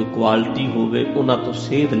ਜ਼ਿੰਦਗੀ 'ਚ ਕੋਈ ਕੁਆਲਿਟੀ ਹੋਵੇ, ਉਹਨਾਂ ਤੋਂ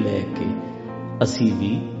ਸੇਧ ਲੈ ਕੇ ਅਸੀਂ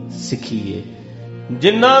ਵੀ ਸਿੱਖੀਏ।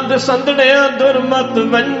 ਜਿਨ੍ਹਾਂ ਦੇ ਸੰਦੜਿਆਂ ਦੁਰਮਤ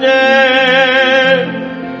ਵੰਜੇ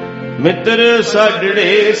ਮਿੱਤਰ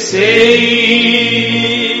ਸਾਡੜੇ ਸੇਈ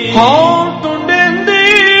ਹਉ ਟੁੰਡੇਂਦੀ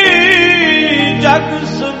ਜਗ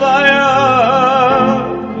ਸਵਾਇਆ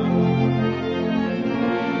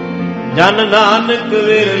ਜਨ ਨਾਨਕ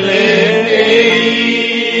ਵਿਰਲੇ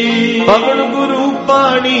ਪਵਨ ਗੁਰੂ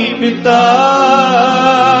ਪਾਣੀ ਪਿਤਾ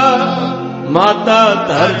ਮਾਤਾ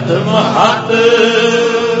ਧਰਤ ਮਹਤ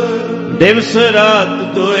ਦਿਵਸ ਰਾਤ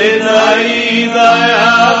ਦੋਏ ਦਾਈ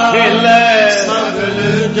ਦਾਇਆ ਖੇਲੇ ਸਗਲ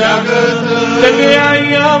ਜਗਤ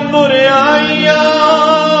ਚੰਗਿਆਈਆਂ ਬੁਰਿਆਈਆਂ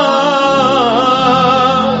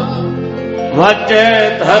ਵਾਚੈ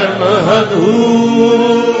ਧਰਮ ਹਦੂਰ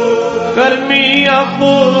ਕਰਮੀ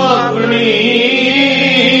ਆਪੋ ਆਪਣੀ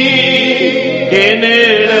ਕੇ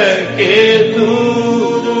ਨੇੜੇ ਕੇ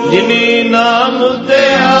ਤੂੰ ਜਿਨੀ ਨਾਮ ਤੇ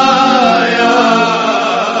ਆਇਆ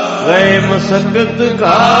ਗਏ ਮਸਕਤ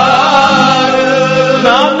ਕਾਰ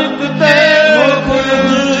ਨਾਨਕ ਤੇ ਮੁਖ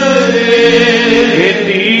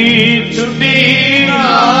ਖੇਤੀ ਛੁੱਟੀ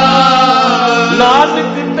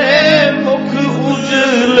ਨਾਨਕ ਤੇ ਮੁਖ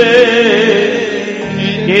ਉਜਲੇ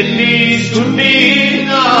ਖੇਤੀ ਛੁੱਟੀ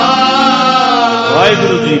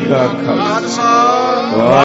ਵਾਹਿਗੁਰੂ ਜੀ ਕਾ ਖਾਲਸਾ।